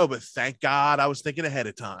 I don't know, but thank God I was thinking ahead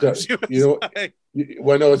of time. So, you know, like, you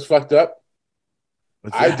want to know what's fucked up?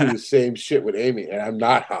 I do the same shit with Amy, and I'm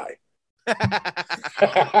not high.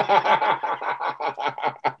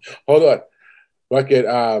 Hold on.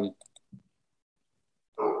 Fucking,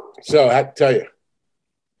 so I have to tell you,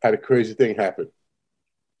 had a crazy thing happen.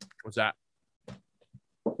 What's that?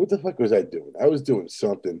 What the fuck was I doing? I was doing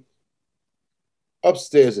something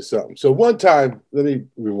upstairs or something. So one time, let me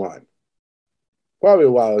rewind. Probably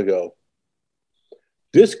a while ago,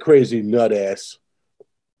 this crazy nut ass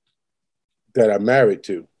that I'm married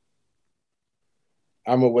to,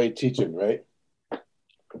 I'm away teaching, right?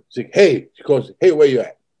 She's like, hey, she goes, hey, where you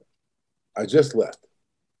at? I just left.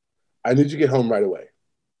 I need you to get home right away.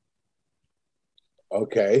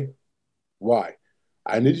 Okay. Why?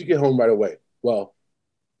 I need you to get home right away. Well,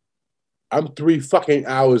 I'm 3 fucking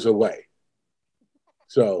hours away.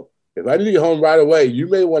 So if I need to get home right away, you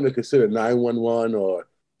may want to consider 911 or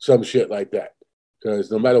some shit like that. Because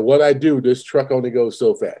no matter what I do, this truck only goes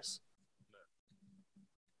so fast.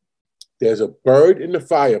 There's a bird in the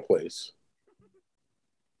fireplace,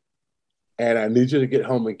 and I need you to get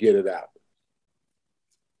home and get it out.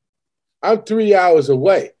 I'm 3 hours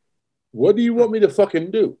away. What do you want me to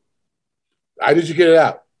fucking do? I need you to get it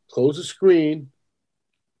out. Close the screen,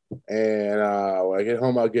 and when I get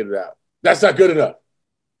home, I'll get it out. That's not good enough.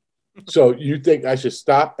 So you think I should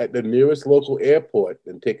stop at the nearest local airport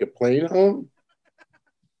and take a plane home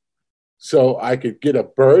so I could get a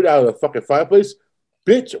bird out of the fucking fireplace?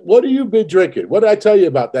 Bitch, what have you been drinking? What did I tell you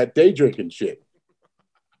about that day drinking shit?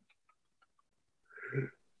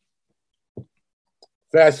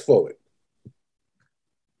 Fast forward.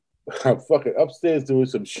 I'm fucking upstairs doing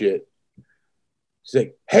some shit. She's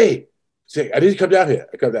like, hey, she's like, I need you to come down here.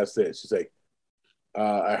 I come downstairs. She's like,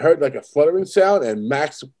 I heard like a fluttering sound, and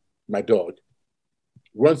Max, my dog,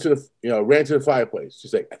 ran to the fireplace.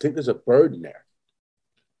 She's like, I think there's a bird in there.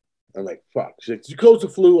 I'm like, fuck. She's like, did you close the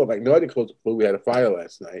flue? I'm like, no, I didn't close the flue. We had a fire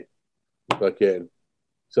last night. Fucking.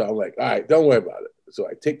 So I'm like, all right, don't worry about it. So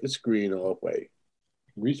I take the screen off, I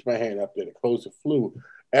reach my hand up there to close the flue,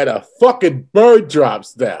 and a fucking bird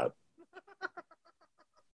drops down.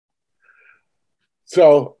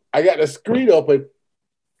 So I got the screen open,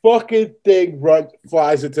 fucking thing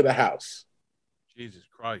flies into the house. Jesus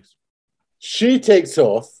Christ. She takes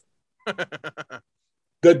off.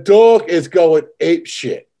 The dog is going ape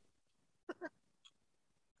shit.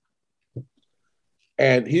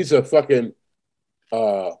 And he's a fucking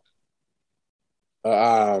a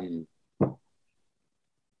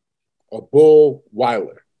bull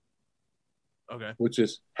Weiler. Okay. Which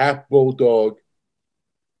is half bulldog,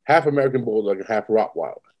 half American bulldog, and half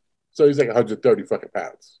Rottweiler. So he's like 130 fucking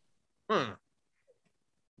pounds.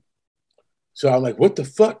 So I'm like, what the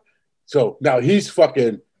fuck? So now he's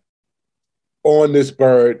fucking on this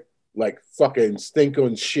bird, like fucking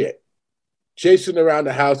stinking shit, chasing around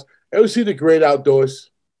the house. Ever see The Great Outdoors?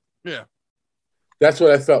 Yeah. That's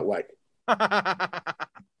what I felt like.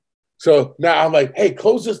 So now I'm like, hey,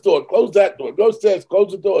 close this door, close that door, go upstairs,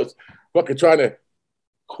 close the doors. Fucking trying to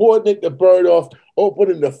coordinate the bird off,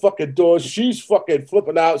 opening the fucking doors. She's fucking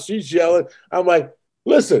flipping out. She's yelling. I'm like,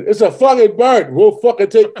 Listen, it's a fucking bird. We'll fucking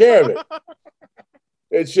take care of it.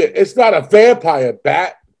 And shit. It's not a vampire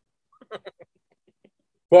bat.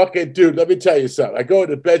 Fucking dude, let me tell you something. I go in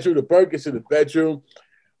the bedroom, the bird gets in the bedroom.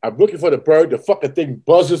 I'm looking for the bird. The fucking thing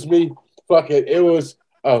buzzes me. Fucking, it was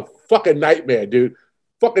a fucking nightmare, dude.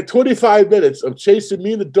 Fucking 25 minutes of chasing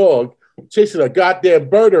me and the dog, chasing a goddamn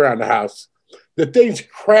bird around the house. The thing's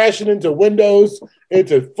crashing into windows,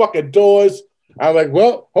 into fucking doors. I'm like,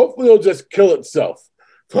 well, hopefully it'll just kill itself.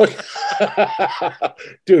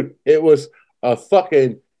 Dude, it was a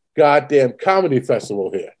fucking goddamn comedy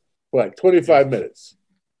festival here for like 25 minutes.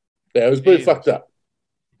 Yeah, it was pretty fucked up.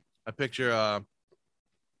 I picture,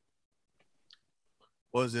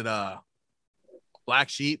 what was it, Black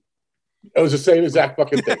Sheep? It was the same exact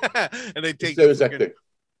fucking thing. And they take the same exact thing.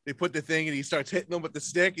 They put the thing and he starts hitting them with the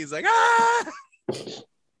stick. He's like, ah!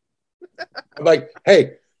 I'm like,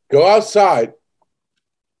 hey, go outside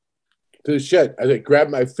to the shed. I like, grab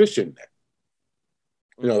my fishing net.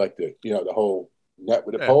 You know, like the whole net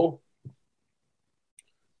with a pole.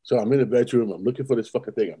 So I'm in the bedroom. I'm looking for this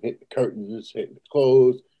fucking thing. I'm hitting the curtains, hitting the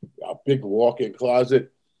clothes, a big walk-in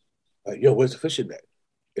closet. Like, yo, where's the fishing net?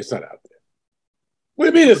 It's not out there.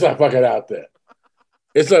 What do you mean it's not fucking out there?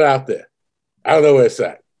 It's not out there. I don't know where it's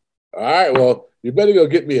at. All right, well, you better go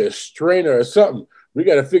get me a strainer or something. We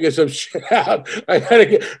got to figure some shit out. I got to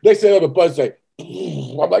get, next thing on the bus, like,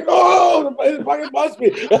 I'm like, oh, the fucking must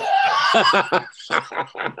be.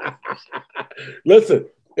 Listen,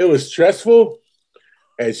 it was stressful,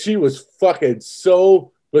 and she was fucking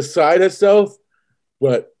so beside herself.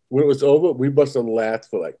 But when it was over, we must have laughed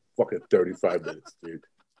for like fucking 35 minutes, dude.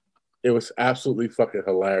 It was absolutely fucking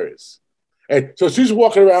hilarious. And so she's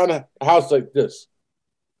walking around the house like this.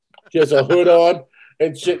 She has a hood on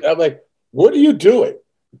and shit. I'm like, what are you doing?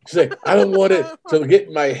 She's like, I don't want it to get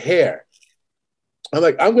in my hair. I'm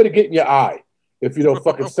like, I'm going to get in your eye if you don't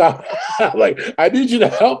fucking stop. I'm like, I need you to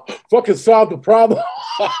help fucking solve the problem.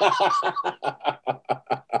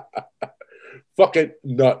 Fucking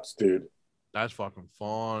nuts, dude. That's fucking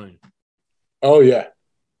funny. Oh, yeah.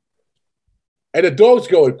 And the dog's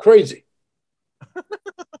going crazy.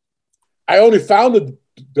 I only found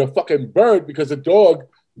the fucking bird because the dog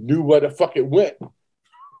knew where the fuck it went.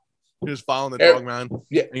 He was following the dog, man.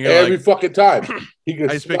 Yeah, every fucking time. He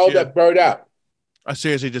could smell that bird out. I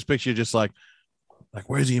seriously just picture you just like,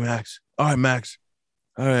 where's he, Max? All right, Max.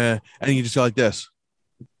 All right. And you just go like this.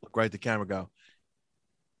 Look right at the camera, go,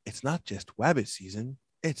 it's not just rabbit season,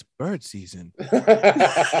 it's bird season.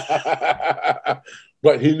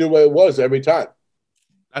 But he knew what it was every time.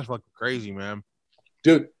 That's fucking crazy, man.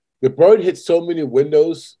 Dude, the bird hit so many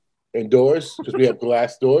windows and doors, because we have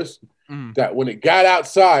glass doors, that when it got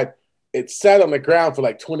outside, it sat on the ground for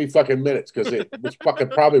like 20 fucking minutes because it was fucking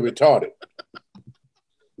probably retarded.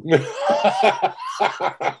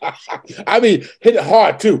 I mean, hit it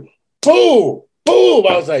hard too. Boom, boom.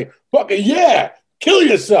 I was like, fucking yeah, kill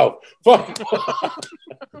yourself. Fuck.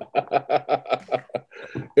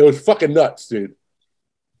 It was fucking nuts, dude.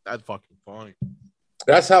 That's fucking funny.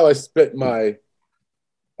 That's how I spent my,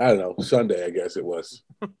 I don't know, Sunday, I guess it was.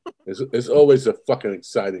 It's always a fucking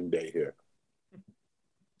exciting day here.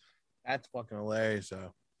 That's fucking hilarious,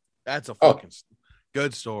 though. That's a fucking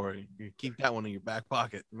good story. You keep that one in your back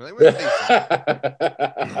pocket. Like, you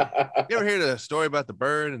ever hear the story about the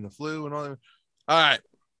bird and the flu and all that? All right.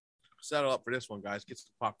 Settle up for this one, guys. Get some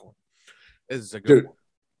popcorn. This is a good one.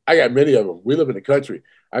 I got many of them. We live in the country.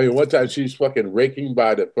 I mean, one time she's fucking raking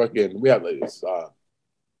by the fucking, we have like this,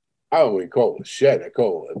 I don't even call it a shed. I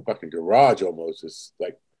call it a fucking garage almost. It's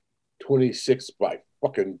like 26 by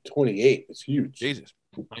fucking 28. It's huge. Jesus.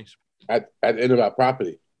 Nice. At the end of our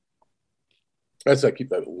property. That's like keep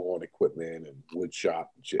that lawn equipment and wood shop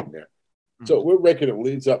and shit in there. Mm-hmm. So we're raking the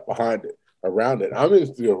leads up behind it, around it. I'm in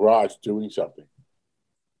the garage doing something.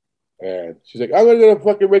 And she's like, I'm going to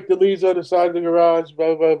fucking rake the leaves on the side of the garage,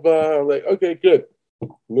 blah, blah, blah. I'm like, okay, good.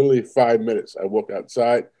 Literally 5 minutes. I walk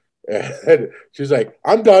outside and she's like,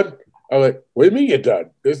 I'm done. I'm like, what do you mean you're done?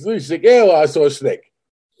 She's like, yeah, well, I saw a snake.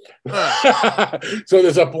 So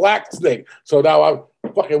there's a black snake. So now I'm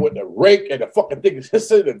fucking with the rake and the fucking thing is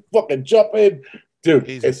hissing and fucking jumping. Dude,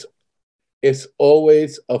 it's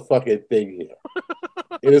always a fucking thing here.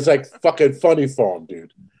 It is like fucking funny farm,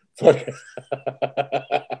 dude.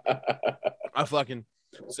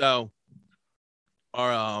 So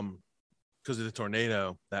our because of the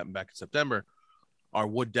tornado that happened back in September, our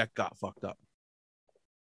wood deck got fucked up.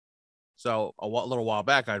 So a little while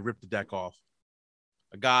back, I ripped the deck off.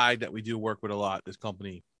 A guy that we do work with a lot, this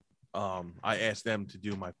company, I asked them to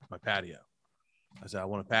do my patio. I said, I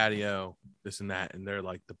want a patio, this and that, and they're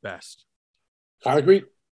like the best. Concrete?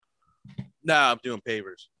 Nah, I'm doing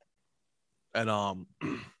pavers. And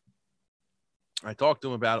I talked to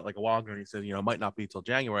him about it like a while ago, and he said, it might not be till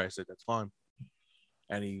January. I said, that's fine.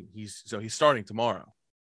 And he's starting tomorrow.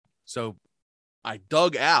 So I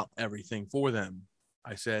dug out everything for them.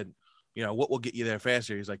 I said, what will get you there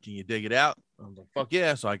faster? He's like, can you dig it out? I was like, fuck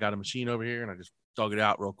yeah. So I got a machine over here, and I just dug it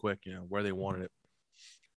out real quick, where they wanted it.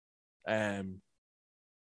 And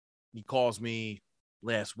he calls me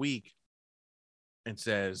last week and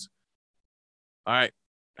says, all right,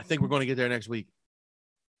 I think we're going to get there next week,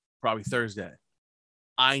 probably Thursday.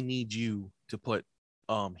 I need you to put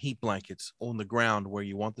heat blankets on the ground where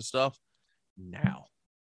you want the stuff now.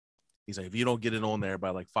 He's like, if you don't get it on there by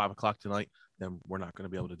like 5 o'clock tonight, then we're not going to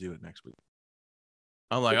be able to do it next week.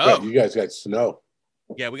 I'm like, oh, you guys got snow.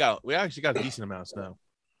 Yeah, we actually got a decent amount of snow.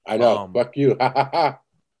 I know. Fuck you.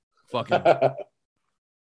 Fucking.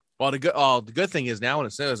 Well, the good thing is now when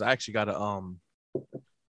it snows, I actually got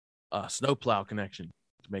a snowplow connection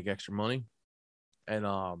to make extra money, and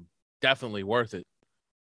definitely worth it.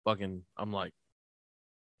 Fucking, I'm like,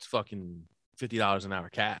 it's fucking $50 an hour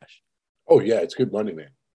cash. Oh yeah, it's good money, man.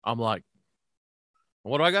 I'm like,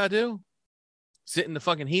 what do I gotta do? Sit in the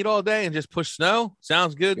fucking heat all day and just push snow?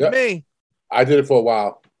 Sounds good to me. I did it for a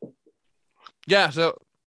while. Yeah, so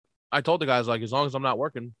I told the guys, like, as long as I'm not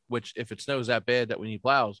working, which if it snows that bad that we need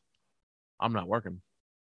plows, I'm not working.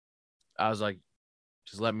 I was like,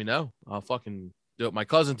 just let me know. I'll fucking do it. My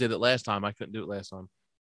cousin did it last time. I couldn't do it last time.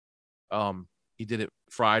 He did it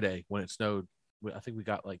Friday when it snowed. I think we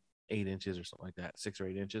got like 8 inches or something like that, 6 or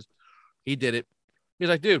 8 inches. He did it. He's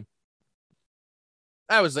like, dude,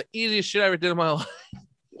 that was the easiest shit I ever did in my life.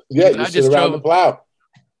 Yeah, you sit around the plow.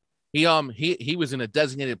 He was in a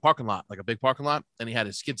designated parking lot, like a big parking lot, and he had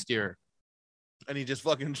his skid steer, and he just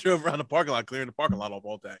fucking drove around the parking lot, clearing the parking lot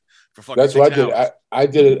all day for fucking. That's what I did. I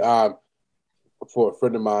did it for a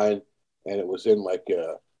friend of mine, and it was in like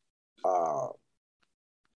a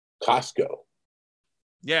Costco.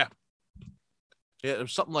 Yeah, it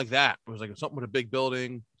was something like that. It was like something with a big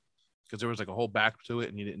building, because there was like a whole back to it,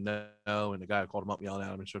 and he didn't know. And the guy called him up, yelling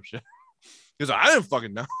at him and some shit. He was like, I didn't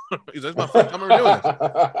fucking know. He's like, that's my first time ever doing this.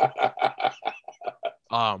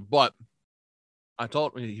 But I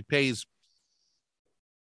told him he pays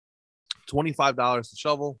 $25 to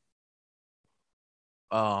shovel,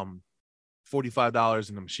 $45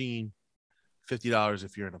 in the machine, $50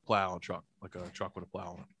 if you're in a plow and truck, like a truck with a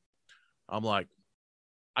plow on it. I'm like,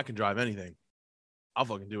 I can drive anything. I'll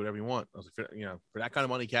fucking do whatever you want. I was like, for that kind of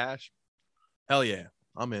money, cash, hell yeah,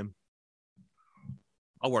 I'm in.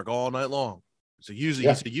 I'll work all night long. So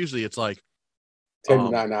usually it's like 10 to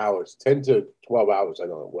 9 hours, 10 to 12 hours. I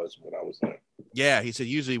know it was when I was there. Yeah, he said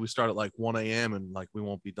usually we start at like 1 a.m. and like we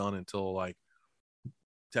won't be done until like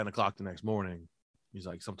 10 o'clock the next morning. He's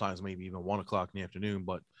like sometimes maybe even 1 o'clock in the afternoon,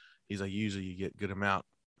 but he's like usually you get good amount.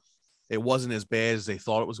 It wasn't as bad as they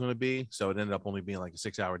thought it was going to be, so it ended up only being like a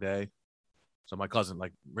 6-hour day. So my cousin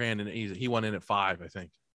like ran in. He went in at 5, I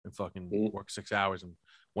think, and fucking worked 6 hours and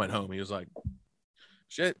went home. He was like,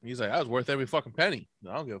 shit. He's like, I was worth every fucking penny.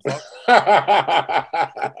 I don't give a fuck.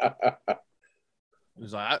 He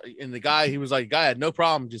was like, and the guy, he was like, guy had no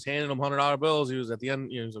problem just handing him $100 bills. He was at the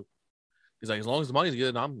end, he's like, as long as the money's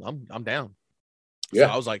good, I'm down. Yeah.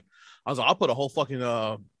 So I was like, I'll put a whole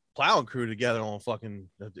fucking plowing crew together on fucking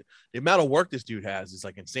the amount of work this dude has is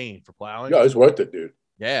like insane for plowing. Yeah, it's worth it, dude.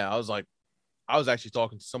 Yeah, I was actually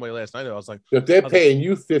talking to somebody last night. I was like, if they're paying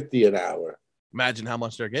you $50 an hour, imagine how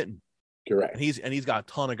much they're getting. Correct. And he's got a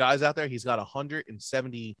ton of guys out there. He's got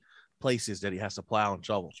 170 places that he has to plow and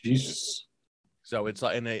shovel. Jesus. So it's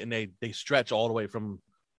like, and they stretch all the way from,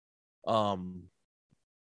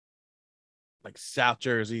 like South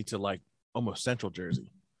Jersey to like almost Central Jersey.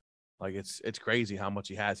 Like it's crazy how much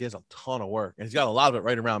he has. He has a ton of work, and he's got a lot of it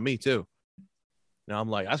right around me too. Now I'm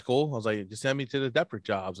like, that's cool. I was like, just send me to the Deptford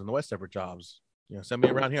jobs and the West Deptford jobs. Send me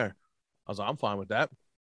around here. I was like, I'm fine with that.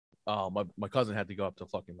 My cousin had to go up to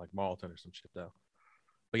fucking like Marlton or some shit though.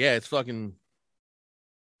 But yeah, it's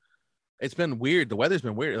been weird. The weather's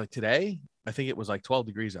been weird. Like today, I think it was like 12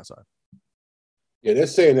 degrees outside. Yeah, they're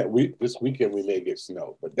saying that this weekend we may get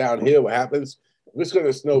snow. But down here, what happens? If it's going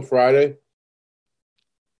to snow Friday,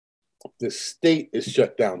 the state is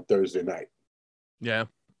shut down Thursday night. Yeah.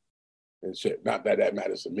 And shit. Not that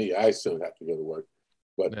matters to me. I still have to go to work.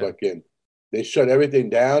 But fucking, they shut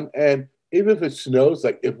everything down. And even if it snows,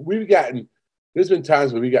 like if there's been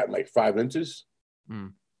times where we got like 5 inches.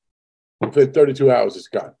 Within 32 hours, it's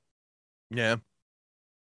gone. Yeah.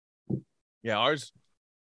 Yeah, ours.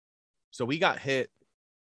 So we got hit.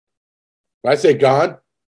 When I say gone,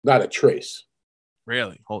 not a trace.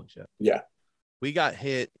 Really? Holy shit. Yeah. We got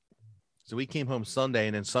hit So we came home Sunday,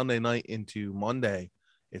 and then Sunday night into Monday,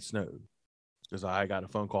 it snowed because I got a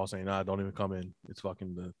phone call saying, "Nah, don't even come in. It's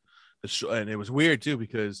fucking the and it was weird too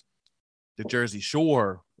because the Jersey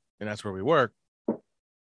Shore, and that's where we work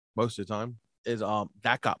most of the time, is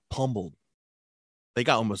that got pummeled. They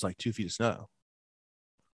got almost like 2 feet of snow,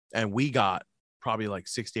 and we got probably like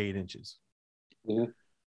 6 to 8 inches. Mm-hmm.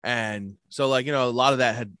 And so, like, a lot of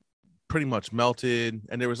that had pretty much melted,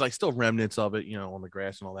 and there was like still remnants of it, on the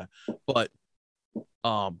grass and all that. But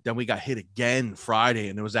then we got hit again Friday,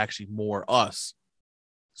 and it was actually more us.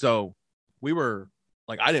 So we were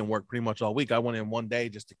like, I didn't work pretty much all week. I went in one day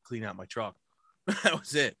just to clean out my truck. That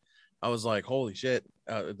was it. I was like, holy shit.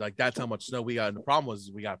 Like, that's how much snow we got. And the problem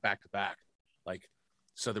was we got back to back. Like,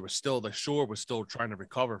 so there was still, the shore was still trying to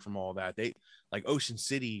recover from all that. They, like, Ocean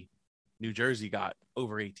City, New Jersey got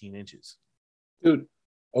over 18 inches. Dude,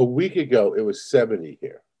 a week ago, it was 70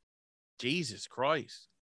 here. Jesus Christ.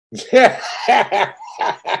 I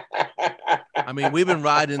mean, we've been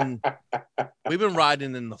riding in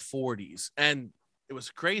the 40s, and it was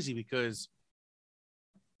crazy because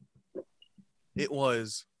it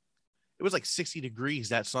was like 60 degrees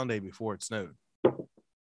that Sunday before it snowed.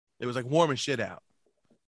 It was like warm as shit out.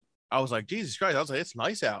 I was like, Jesus Christ. I was like, it's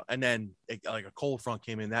nice out. And then like a cold front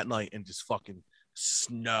came in that night and just fucking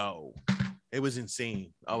snow. It was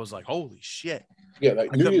insane. I was like, holy shit. Yeah,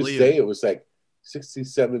 like New Year's Day, it was like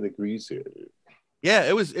 67 degrees here. Yeah,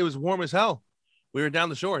 it was warm as hell. We were down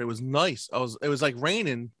the shore. It was nice. It was like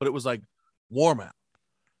raining, but it was like warm out.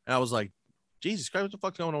 And I was like, Jesus Christ, what the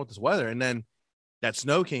fuck's going on with this weather? And then that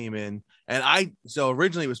snow came in, and so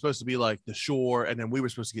originally it was supposed to be like the shore, and then we were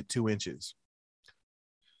supposed to get 2 inches.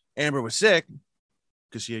 Amber was sick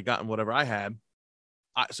because she had gotten whatever I had.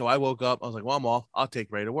 So I woke up. I was like, well, I'm off. I'll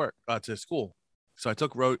take Ray to school. So I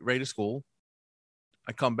took Ray to school.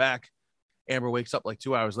 I come back. Amber wakes up like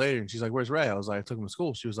 2 hours later, and she's like, where's Ray? I was like, I took him to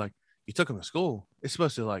school. She was like, you took him to school? It's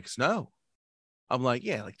supposed to like snow. I'm like,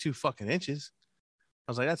 yeah, like 2 fucking inches.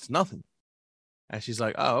 I was like, that's nothing. And she's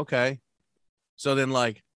like, oh, okay. So then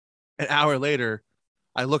like an hour later,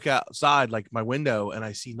 I look outside like my window and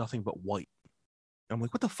I see nothing but white. I'm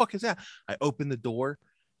like, what the fuck is that? I open the door.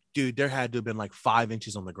 Dude, there had to have been like 5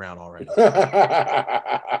 inches on the ground already.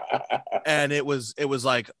 And it was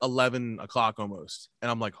like 11 o'clock almost. And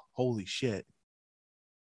I'm like, holy shit.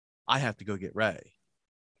 I have to go get Ray.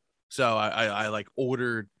 So I like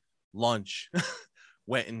ordered lunch,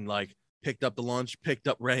 went and like picked up the lunch, picked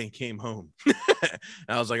up Ray, and came home. And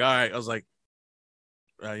I was like, all right. I was like,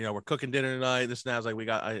 we're cooking dinner tonight. This and that. I was like,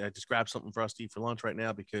 I just grabbed something for us to eat for lunch right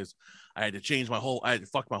now because I had to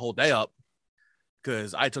fuck my whole day up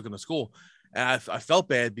because I took him to school. And I felt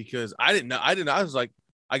bad because I didn't know. I was like,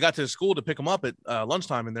 I got to the school to pick him up at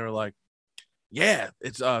lunchtime, and they were like, yeah,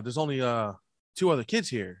 it's there's only 2 other kids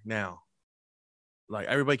here now. Like,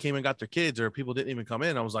 everybody came and got their kids, or people didn't even come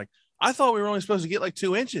in. I was like, I thought we were only supposed to get like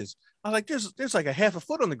 2 inches. I was like, there's like a half a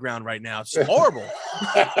foot on the ground right now. It's horrible.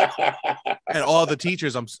 And all the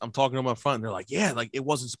teachers, I'm talking to them up front, and they're like, yeah, like it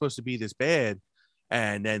wasn't supposed to be this bad.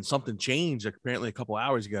 And then something changed apparently a couple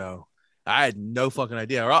hours ago. I had no fucking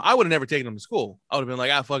idea. Or I would have never taken them to school. I would have been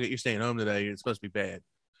like, fuck it, you're staying home today. It's supposed to be bad.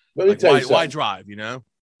 Let me tell you something. Why drive,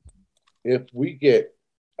 If we get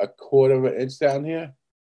a 1/4 inch down here,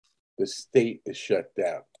 the state is shut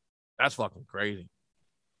down. That's fucking crazy.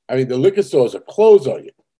 I mean, the liquor stores are closed on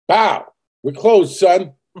you. Bow. We're closed,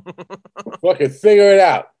 son. Fucking figure it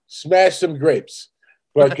out. Smash some grapes.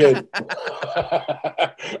 Fucking.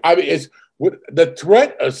 I mean, it's with the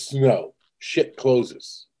threat of snow. Shit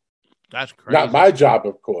closes. That's crazy. Not my job,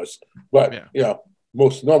 of course, but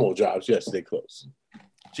most normal jobs, yes, they close.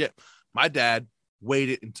 Shit. My dad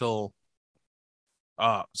waited until.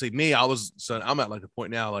 I'm at like the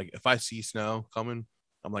point now. Like, if I see snow coming,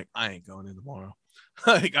 I'm like, I ain't going in tomorrow.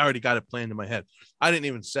 Like, I already got it planned in my head. I didn't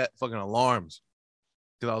even set fucking alarms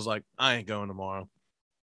because I was like, I ain't going tomorrow.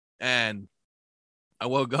 And I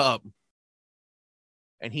woke up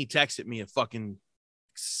and he texted me at fucking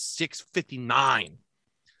 6:59.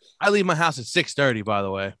 I leave my house at 6:30, by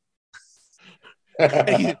the way.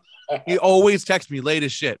 he always texts me late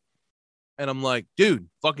as shit. And I'm like, dude,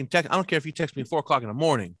 fucking text. I don't care if you text me at 4 o'clock in the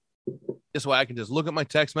morning. This way I can just look at my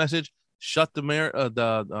text message, shut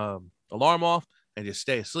the alarm off, and just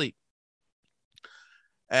stay asleep.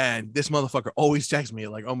 And this motherfucker always texts me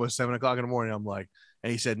at like almost 7 o'clock in the morning. I'm like,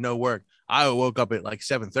 and he said, no work. I woke up at like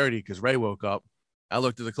 7:30 because Ray woke up. I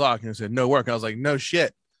looked at the clock and it said, no work. I was like, no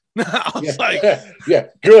shit. I was yeah,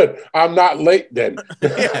 good. I'm not late then.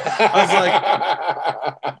 I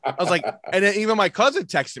was like, and then even my cousin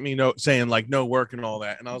texted me saying like no work and all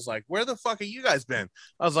that. And I was like, where the fuck have you guys been?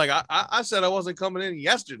 I was like, I said I wasn't coming in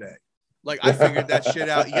yesterday. Like, I figured that shit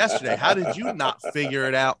out yesterday. How did you not figure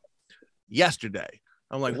it out yesterday?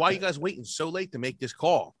 I'm like, why are you guys waiting so late to make this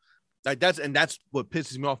call? Like, that's what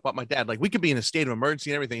pisses me off about my dad. Like, we could be in a state of emergency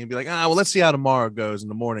and everything and be like, well, let's see how tomorrow goes in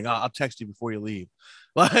the morning. I'll text you before you leave.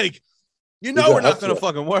 Like, we're not going to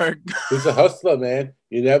fucking work. He's a hustler, man.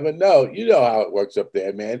 You never know. You know how it works up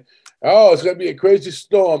there, man. Oh, it's going to be a crazy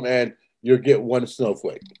storm, and you'll get one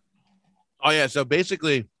snowflake. Oh, yeah. So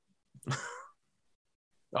basically,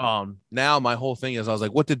 now my whole thing is, I was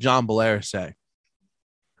like, what did John Belair say?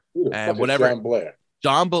 And whatever. John Blair.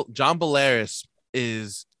 John Belaris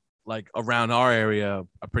is, like, around our area,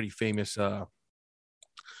 a pretty famous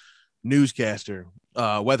newscaster,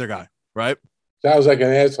 weather guy, right? Sounds like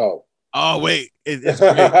an asshole. Oh, wait. It's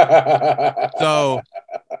great. So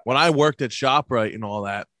when I worked at ShopRite and all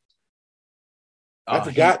that, I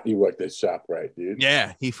forgot you worked at ShopRite, dude.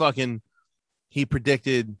 Yeah, he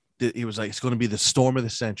predicted that he was like, it's going to be the storm of the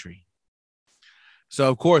century. So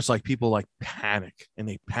of course, like, people like panic, and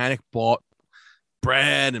they bought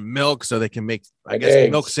bread and milk so they can make, I guess,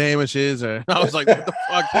 eggs. Milk sandwiches. Or I was like, what the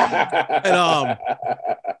fuck? And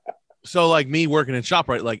so like me working in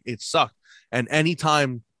ShopRite, like, it sucked. And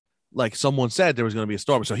anytime like someone said there was going to be a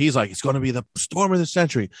storm, so he's like, it's going to be the storm of the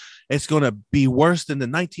century. It's going to be worse than the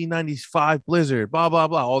 1995 blizzard. Blah blah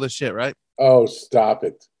blah. All this shit, right? Oh, stop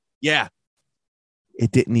it! Yeah,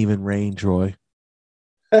 it didn't even rain, Troy.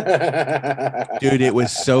 Dude, it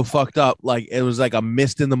was so fucked up. Like, it was like a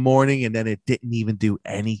mist in the morning, and then it didn't even do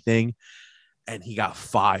anything, and he got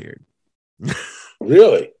fired.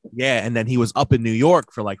 Really? Yeah, and then he was up in New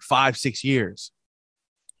York for like 5-6 years,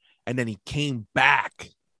 and then he came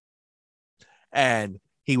back, and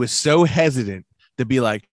he was so hesitant to be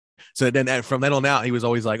like, so then from then on out, he was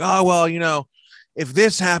always like, oh, well, you know, if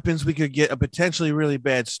this happens, we could get a potentially really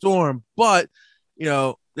bad storm, but, you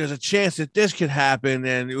know, there's a chance that this could happen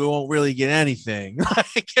and we won't really get anything.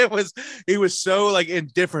 Like, he was so like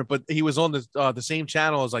indifferent, but he was on the same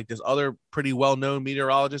channel as like this other pretty well-known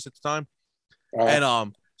meteorologist at the time.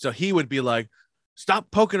 And so he would be like, stop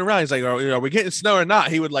poking around. He's like, are we getting snow or not?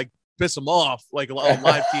 He would like piss him off like on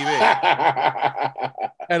live TV.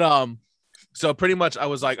 And so pretty much I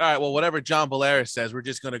was like, all right, well, whatever John Belair says, we're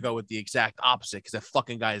just gonna go with the exact opposite, because that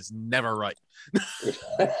fucking guy is never right.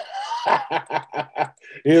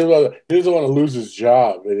 He doesn't want to lose his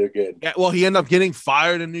job again. Yeah, well, he ended up getting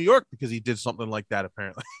fired in New York because he did something like that,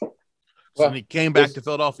 apparently. So he came back to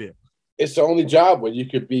Philadelphia. It's the only job where you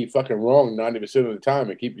could be fucking wrong 90% of the time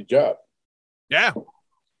and keep your job. Yeah.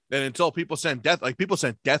 And until people sent death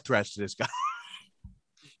threats to this guy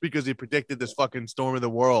because he predicted this fucking storm of the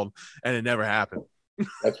world, and it never happened.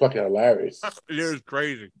 That's fucking hilarious. It is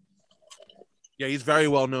crazy. Yeah, he's very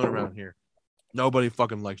well known around here. Nobody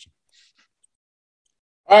fucking likes him.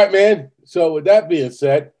 All right, man. So with that being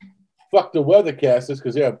said, fuck the weathercasters,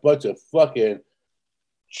 because they're a bunch of fucking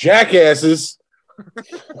jackasses.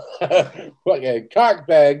 Fucking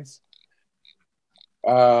cockbags.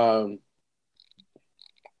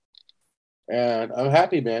 And I'm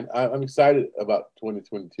happy, man. I'm excited about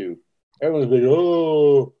 2022. Everyone's like,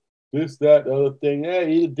 oh, this, that, the other thing. Yeah,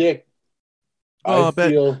 eat a dick. Oh,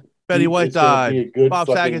 Betty White died. Bob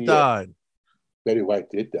Saget died. Betty White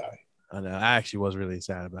did die. I know. I actually was really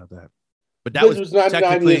sad about that. But that was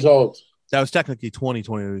 99 years old. That was technically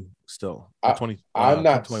 2020 still. I'm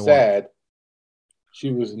not sad.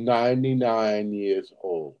 She was 99 years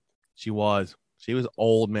old. She was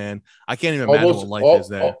old, man. I can't even imagine what life is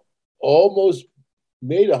there. Almost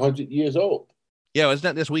made 100 years old. Yeah, isn't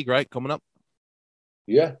that this week, right? Coming up?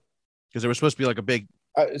 Yeah. Because there was supposed to be like a big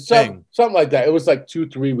something like that. It was like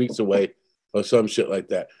 2-3 weeks away or some shit like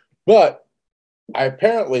that. But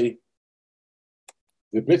apparently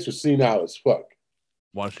the bitch was senile as fuck.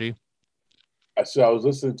 Was she? So I was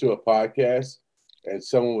listening to a podcast, and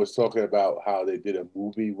someone was talking about how they did a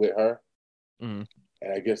movie with her. Mm.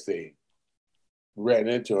 And I guess they ran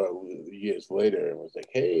into her years later and was like,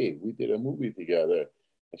 hey, we did a movie together.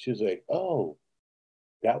 And she was like, oh,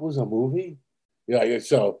 that was a movie?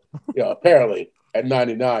 So apparently at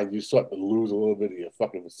 99, you start to lose a little bit of your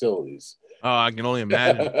fucking facilities. Oh, I can only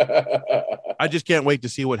imagine. I just can't wait to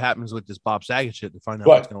see what happens with this Bob Saget shit to find out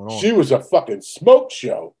what's going on. She was a fucking smoke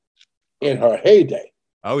show in her heyday.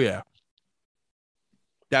 Oh, yeah.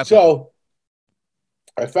 Definitely. So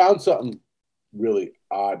I found something really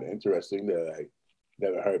odd and interesting that I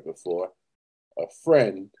never heard before. A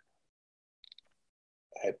friend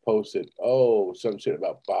had posted, some shit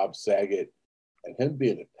about Bob Saget and him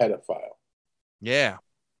being a pedophile. Yeah.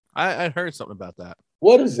 I heard something about that.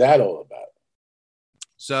 What is that all about?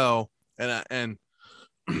 So, and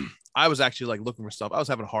I was actually like looking for stuff. I was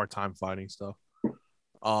having a hard time finding stuff.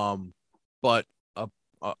 But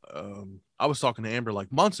I was talking to Amber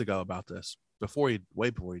like months ago about this way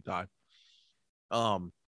before he died.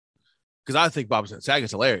 Because I think Bob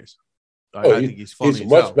Saget's hilarious. I think he's funny. He's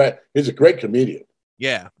much better. He's a great comedian.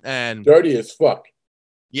 Yeah, and dirty as fuck.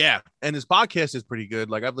 Yeah, and his podcast is pretty good.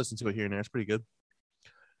 Like I've listened to it here and there. It's pretty good.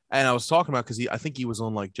 And I was talking about because I think he was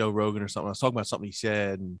on like Joe Rogan or something. I was talking about something he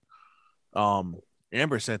said, and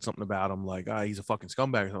Amber said something about him like, he's a fucking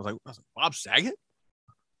scumbag. And I was like, Bob Saget?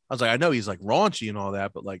 I was like, I know he's like raunchy and all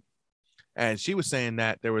that, but like, and she was saying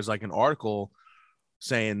that there was like an article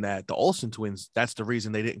saying that the Olsen twins, that's the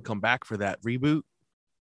reason they didn't come back for that reboot,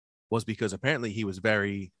 was because apparently he was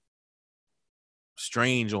very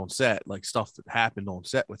strange on set, like stuff that happened on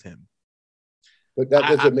set with him. But that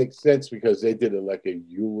doesn't make sense because they did like a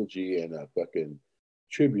eulogy and a fucking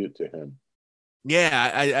tribute to him.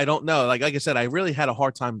 Yeah, I don't know. Like I said, I really had a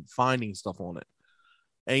hard time finding stuff on it.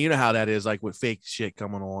 And you know how that is, like with fake shit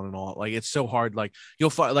coming on and all. Like it's so hard. Like you'll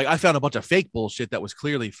find, like I found a bunch of fake bullshit that was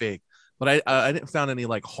clearly fake, but I didn't found any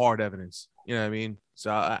like hard evidence. You know what I mean?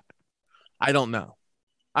 So I don't know.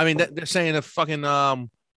 I mean they're saying if fucking Tom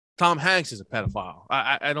Hanks is a pedophile.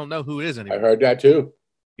 I don't know who it is anymore. I heard that too.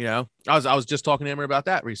 You know, I was just talking to Amber about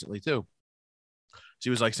that recently too. She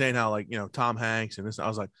was like saying how like, you know, Tom Hanks and this. I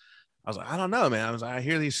was like, I don't know, man. I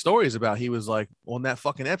hear these stories about he was like on that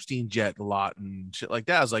fucking Epstein jet a lot and shit like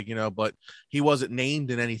that. I was like, you know, but he wasn't named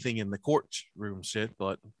in anything in the courtroom shit.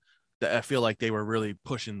 But I feel like they were really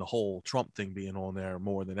pushing the whole Trump thing being on there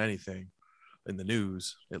more than anything in the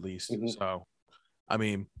news, at least. Mm-hmm. So, I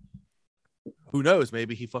mean, who knows?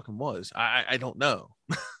 Maybe he fucking was. I don't know.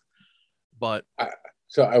 But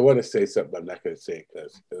so I want to say something. I'm not going to say it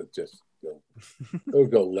because it'll just it'll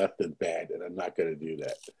go left and bad, and I'm not going to do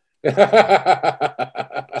that.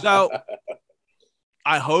 So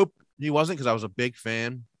I hope he wasn't, because I was a big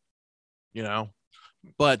fan, you know.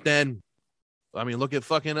 But then, I mean, look at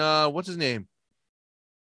fucking what's his name?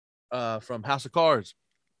 From House of Cards.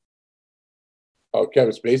 Oh,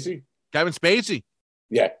 Kevin Spacey? Kevin Spacey.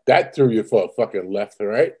 Yeah, that threw you for a fucking left,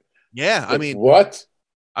 right? Yeah, like, I mean, what?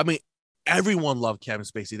 I mean, everyone loved Kevin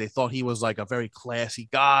Spacey. They thought he was like a very classy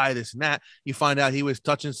guy, this and that. You find out he was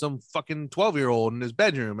touching some fucking 12-year-old in his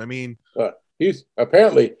bedroom. I mean, he's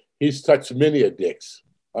touched many a dicks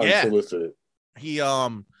unsolicited. Yeah. He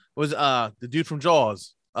was the dude from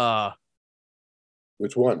Jaws.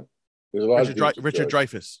 Which one? There's a lot Richard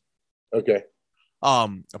Dreyfuss. Okay.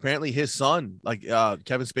 Apparently his son, like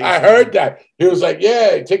Kevin Spacey. I heard that. He was like,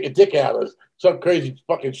 yeah, take your dick out of us. Some crazy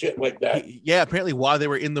fucking shit like that. Yeah, apparently while they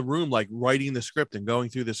were in the room, like writing the script and going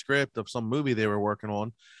through the script of some movie they were working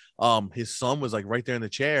on, his son was like right there in the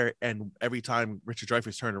chair, and every time Richard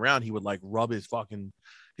Dreyfuss turned around, he would like rub his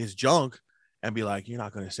junk and be like, "You're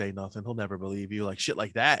not gonna say nothing. He'll never believe you," like shit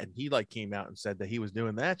like that. And he like came out and said that he was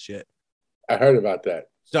doing that shit. I heard about that.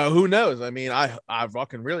 So who knows? I mean, I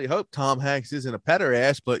fucking really hope Tom Hanks isn't a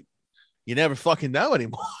pederast, but you never fucking know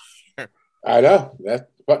anymore. I know. That's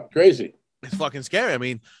fucking crazy. It's fucking scary. I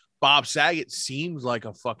mean, Bob Saget seems like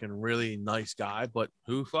a fucking really nice guy, but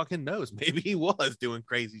who fucking knows? Maybe he was doing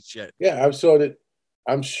crazy shit. Yeah, I'm sure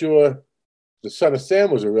the son of Sam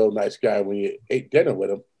was a real nice guy when you ate dinner with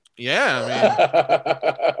him. Yeah,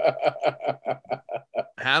 I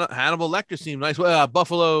mean, Hannibal Lecter seemed nice.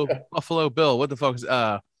 Buffalo Bill. What the fuck is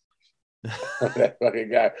that fucking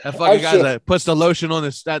guy? That fucking guy that puts the lotion on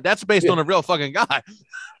his. That's based on a real fucking guy.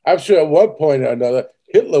 I'm sure at one point or another,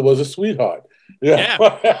 Hitler was a sweetheart. Yeah.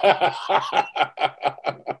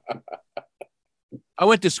 I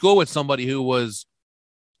went to school with somebody who was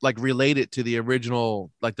like related to the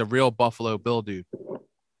original, like the real Buffalo Bill dude.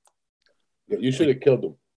 Yeah, you should have killed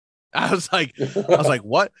him. I was like,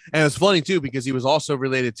 what? And it's funny too, because he was also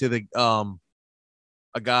related to the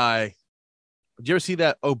a guy. Did you ever see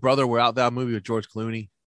that "Oh Brother, We're Out Thou" movie with George Clooney?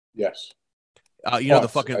 Yes. You know the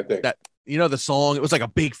fucking that. You know the song? It was like a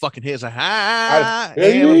big fucking hit. It's like, I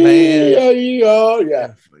am a man.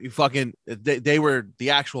 Yeah. You fucking. They were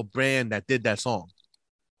the actual band that did that song.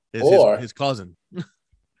 His cousin.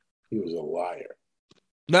 He was a liar.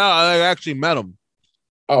 No, I actually met him.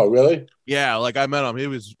 Oh, really? Yeah, like I met him. It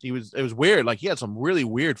was weird. Like he had some really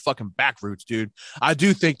weird fucking back roots, dude. I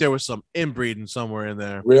do think there was some inbreeding somewhere in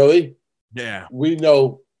there. Really? Yeah. We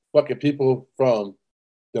know fucking people from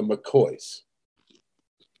the McCoys.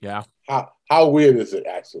 Yeah. How weird is it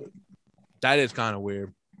actually? That is kind of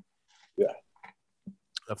weird. Yeah.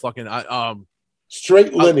 The fucking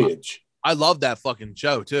straight lineage. I love that fucking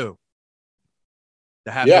show too.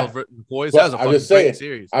 The Hatfield McCoys. That was a fucking great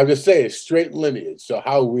series. I'm just saying, straight lineage. So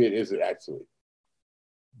how weird is it actually?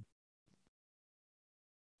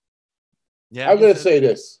 Yeah. I'm gonna say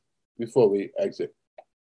this before we exit.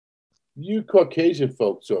 You Caucasian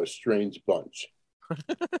folks are a strange bunch.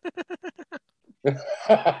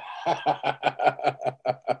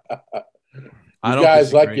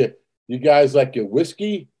 You guys like your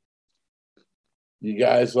whiskey, you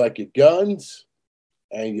guys like your guns,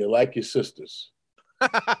 and you like your sisters.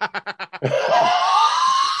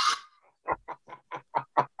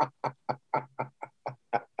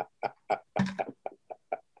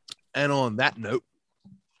 And on that note,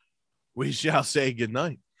 we shall say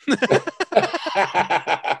goodnight.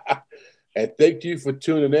 And thank you for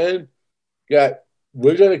tuning in.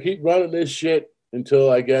 We're gonna keep running this shit until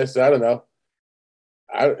I guess until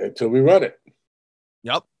we run it.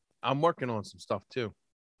 Yep, I'm working on some stuff too.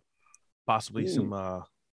 Possibly some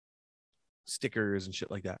stickers and shit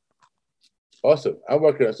like that. Awesome. I'm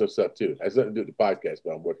working on some stuff too. It has nothing to do with the podcast,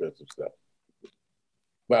 but I'm working on some stuff.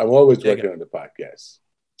 But I'm always working on the podcast.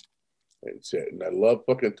 And I love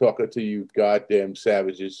fucking talking to you goddamn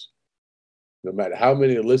savages, no matter how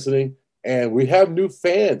many are listening. And we have new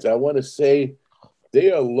fans. I want to say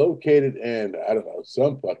they are located in, I don't know,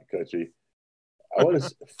 some fucking country. I want to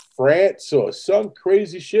say France or some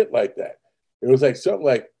crazy shit like that. It was like something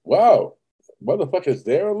like, wow, motherfuckers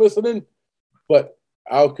there listening. But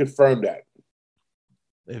I'll confirm that.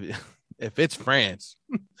 If it's France,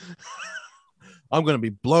 I'm going to be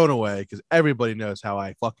blown away because everybody knows how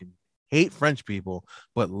I fucking hate French people,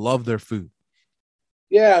 but love their food.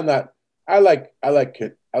 Yeah, I'm not. I like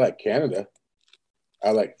Canada.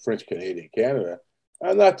 I like French Canadian Canada.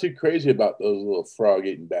 I'm not too crazy about those little frog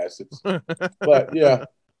eating bastards. But yeah,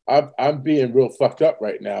 I'm being real fucked up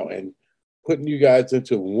right now and putting you guys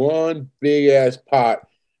into one big ass pot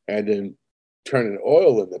and then turning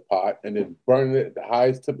oil in the pot and then burning it at the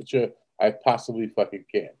highest temperature I possibly fucking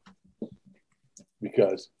can.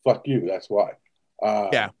 Because fuck you, that's why.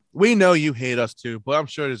 Yeah, we know you hate us too, but I'm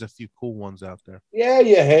sure there's a few cool ones out there. Yeah,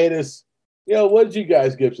 you hate us. What did you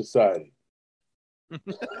guys give society?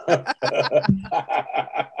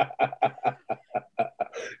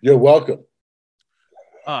 You're welcome.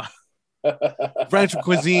 French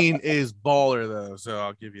cuisine is baller though, so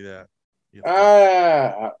I'll give you that.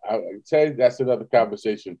 I tell you, that's another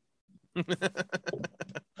conversation.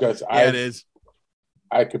 Because it is.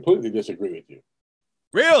 I completely disagree with you.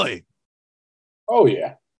 Really? Oh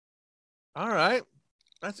yeah. All right.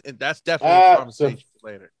 That's definitely a conversation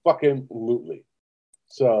later. Fucking absolutely.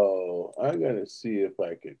 So I'm gonna see if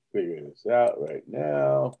I can figure this out right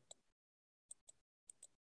now.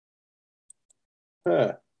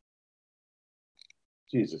 Huh.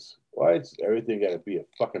 Jesus, why is everything gotta be a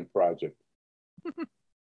fucking project?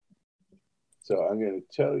 So I'm gonna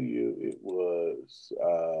tell you it was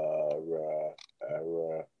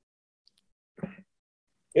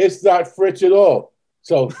it's not French at all.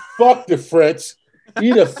 So fuck the French.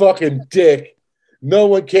 Eat a fucking dick. No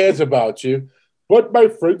one cares about you. But my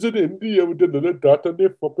friends in India with another dot on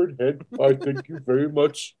their fucking head, I thank you very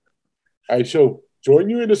much. I shall join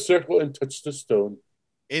you in a circle and touch the stone.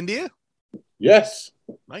 India? Yes.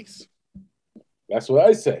 Nice. That's what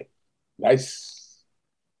I say. Nice.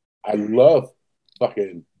 I love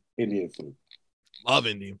fucking Indian food. Love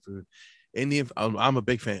Indian food. I'm a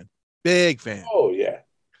big fan. Big fan. Oh, yeah.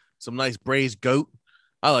 Some nice braised goat.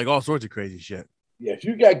 I like all sorts of crazy shit. Yeah, if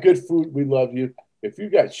you got good food, we love you. If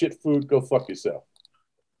you got shit food, go fuck yourself.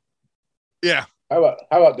 Yeah. How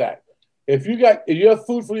about that? If your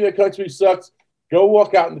food from your country sucks, go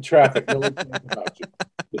walk out in the traffic. No one cares about you.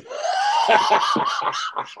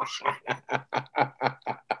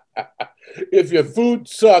 If your food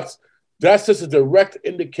sucks, that's just a direct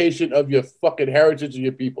indication of your fucking heritage of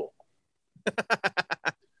your people.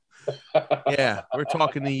 Yeah, we're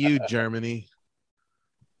talking to you, Germany.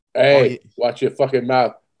 Hey, watch your fucking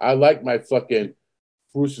mouth. I like my fucking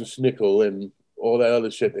Snickel and all that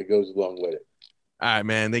other shit that goes along with it. All right,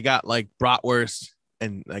 man. They got like bratwurst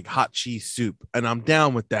and like hot cheese soup, and I'm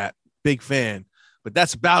down with that. Big fan. But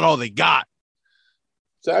that's about all they got.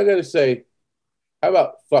 So I gotta say, how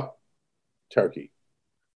about fuck turkey?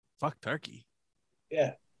 Fuck turkey.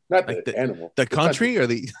 Yeah, not like the animal. The country or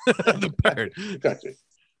the the bird? The country.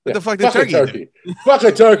 What the fuck did turkey do? Fuck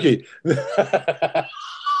a turkey.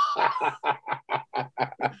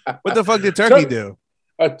 What the fuck did turkey do?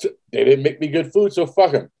 They didn't make me good food, so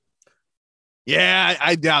fuck them. Yeah,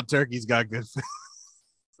 I doubt turkey's got good food.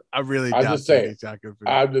 I really doubt turkey's got good food.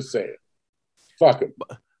 I'm just saying. Fuck them.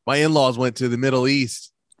 My in-laws went to the Middle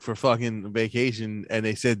East for fucking vacation, and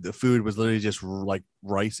they said the food was literally just like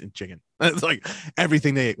rice and chicken. It's like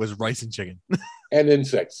everything they ate was rice and chicken. And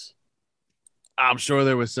insects. I'm sure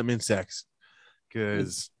there was some insects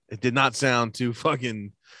because it did not sound too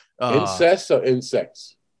fucking incest or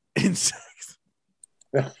insects. Insects.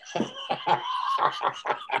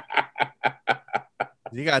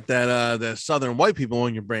 You got that southern white people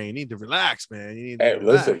on your brain. You need to relax, man. You need to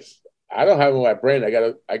relax. Listen, I don't have it on my brain. I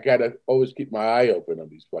gotta always keep my eye open on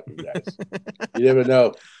these fucking guys. You never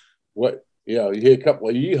know what you hear a couple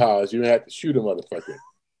of yeehaws, you have to shoot a motherfucker.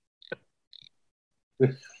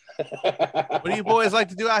 What do you boys like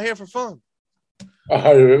to do out here for fun?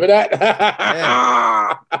 Oh, remember that?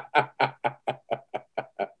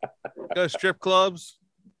 Go to strip clubs,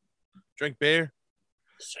 drink beer,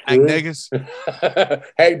 hang niggas.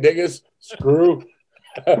 Hang niggas, screw.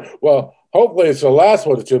 Well, hopefully it's the last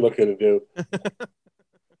one that you're looking to do.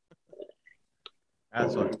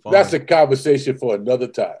 That's a conversation for another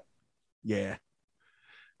time. Yeah.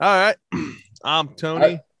 All right. I'm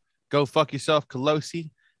Tony. Go fuck yourself,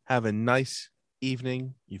 Colosi. Have a nice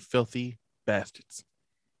evening, you filthy bastards.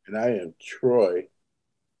 And I am Troy.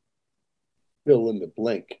 Fill in the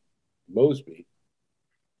blank. Mosby.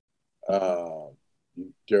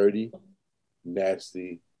 You dirty,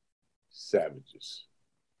 nasty savages.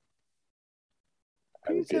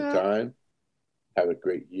 Have a good time. Have a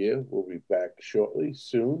great year. We'll be back shortly,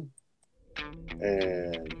 soon.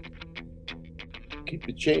 And keep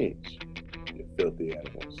the change, you filthy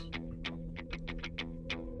animals.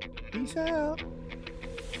 Peace out.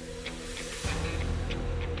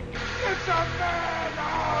 It's a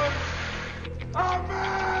man!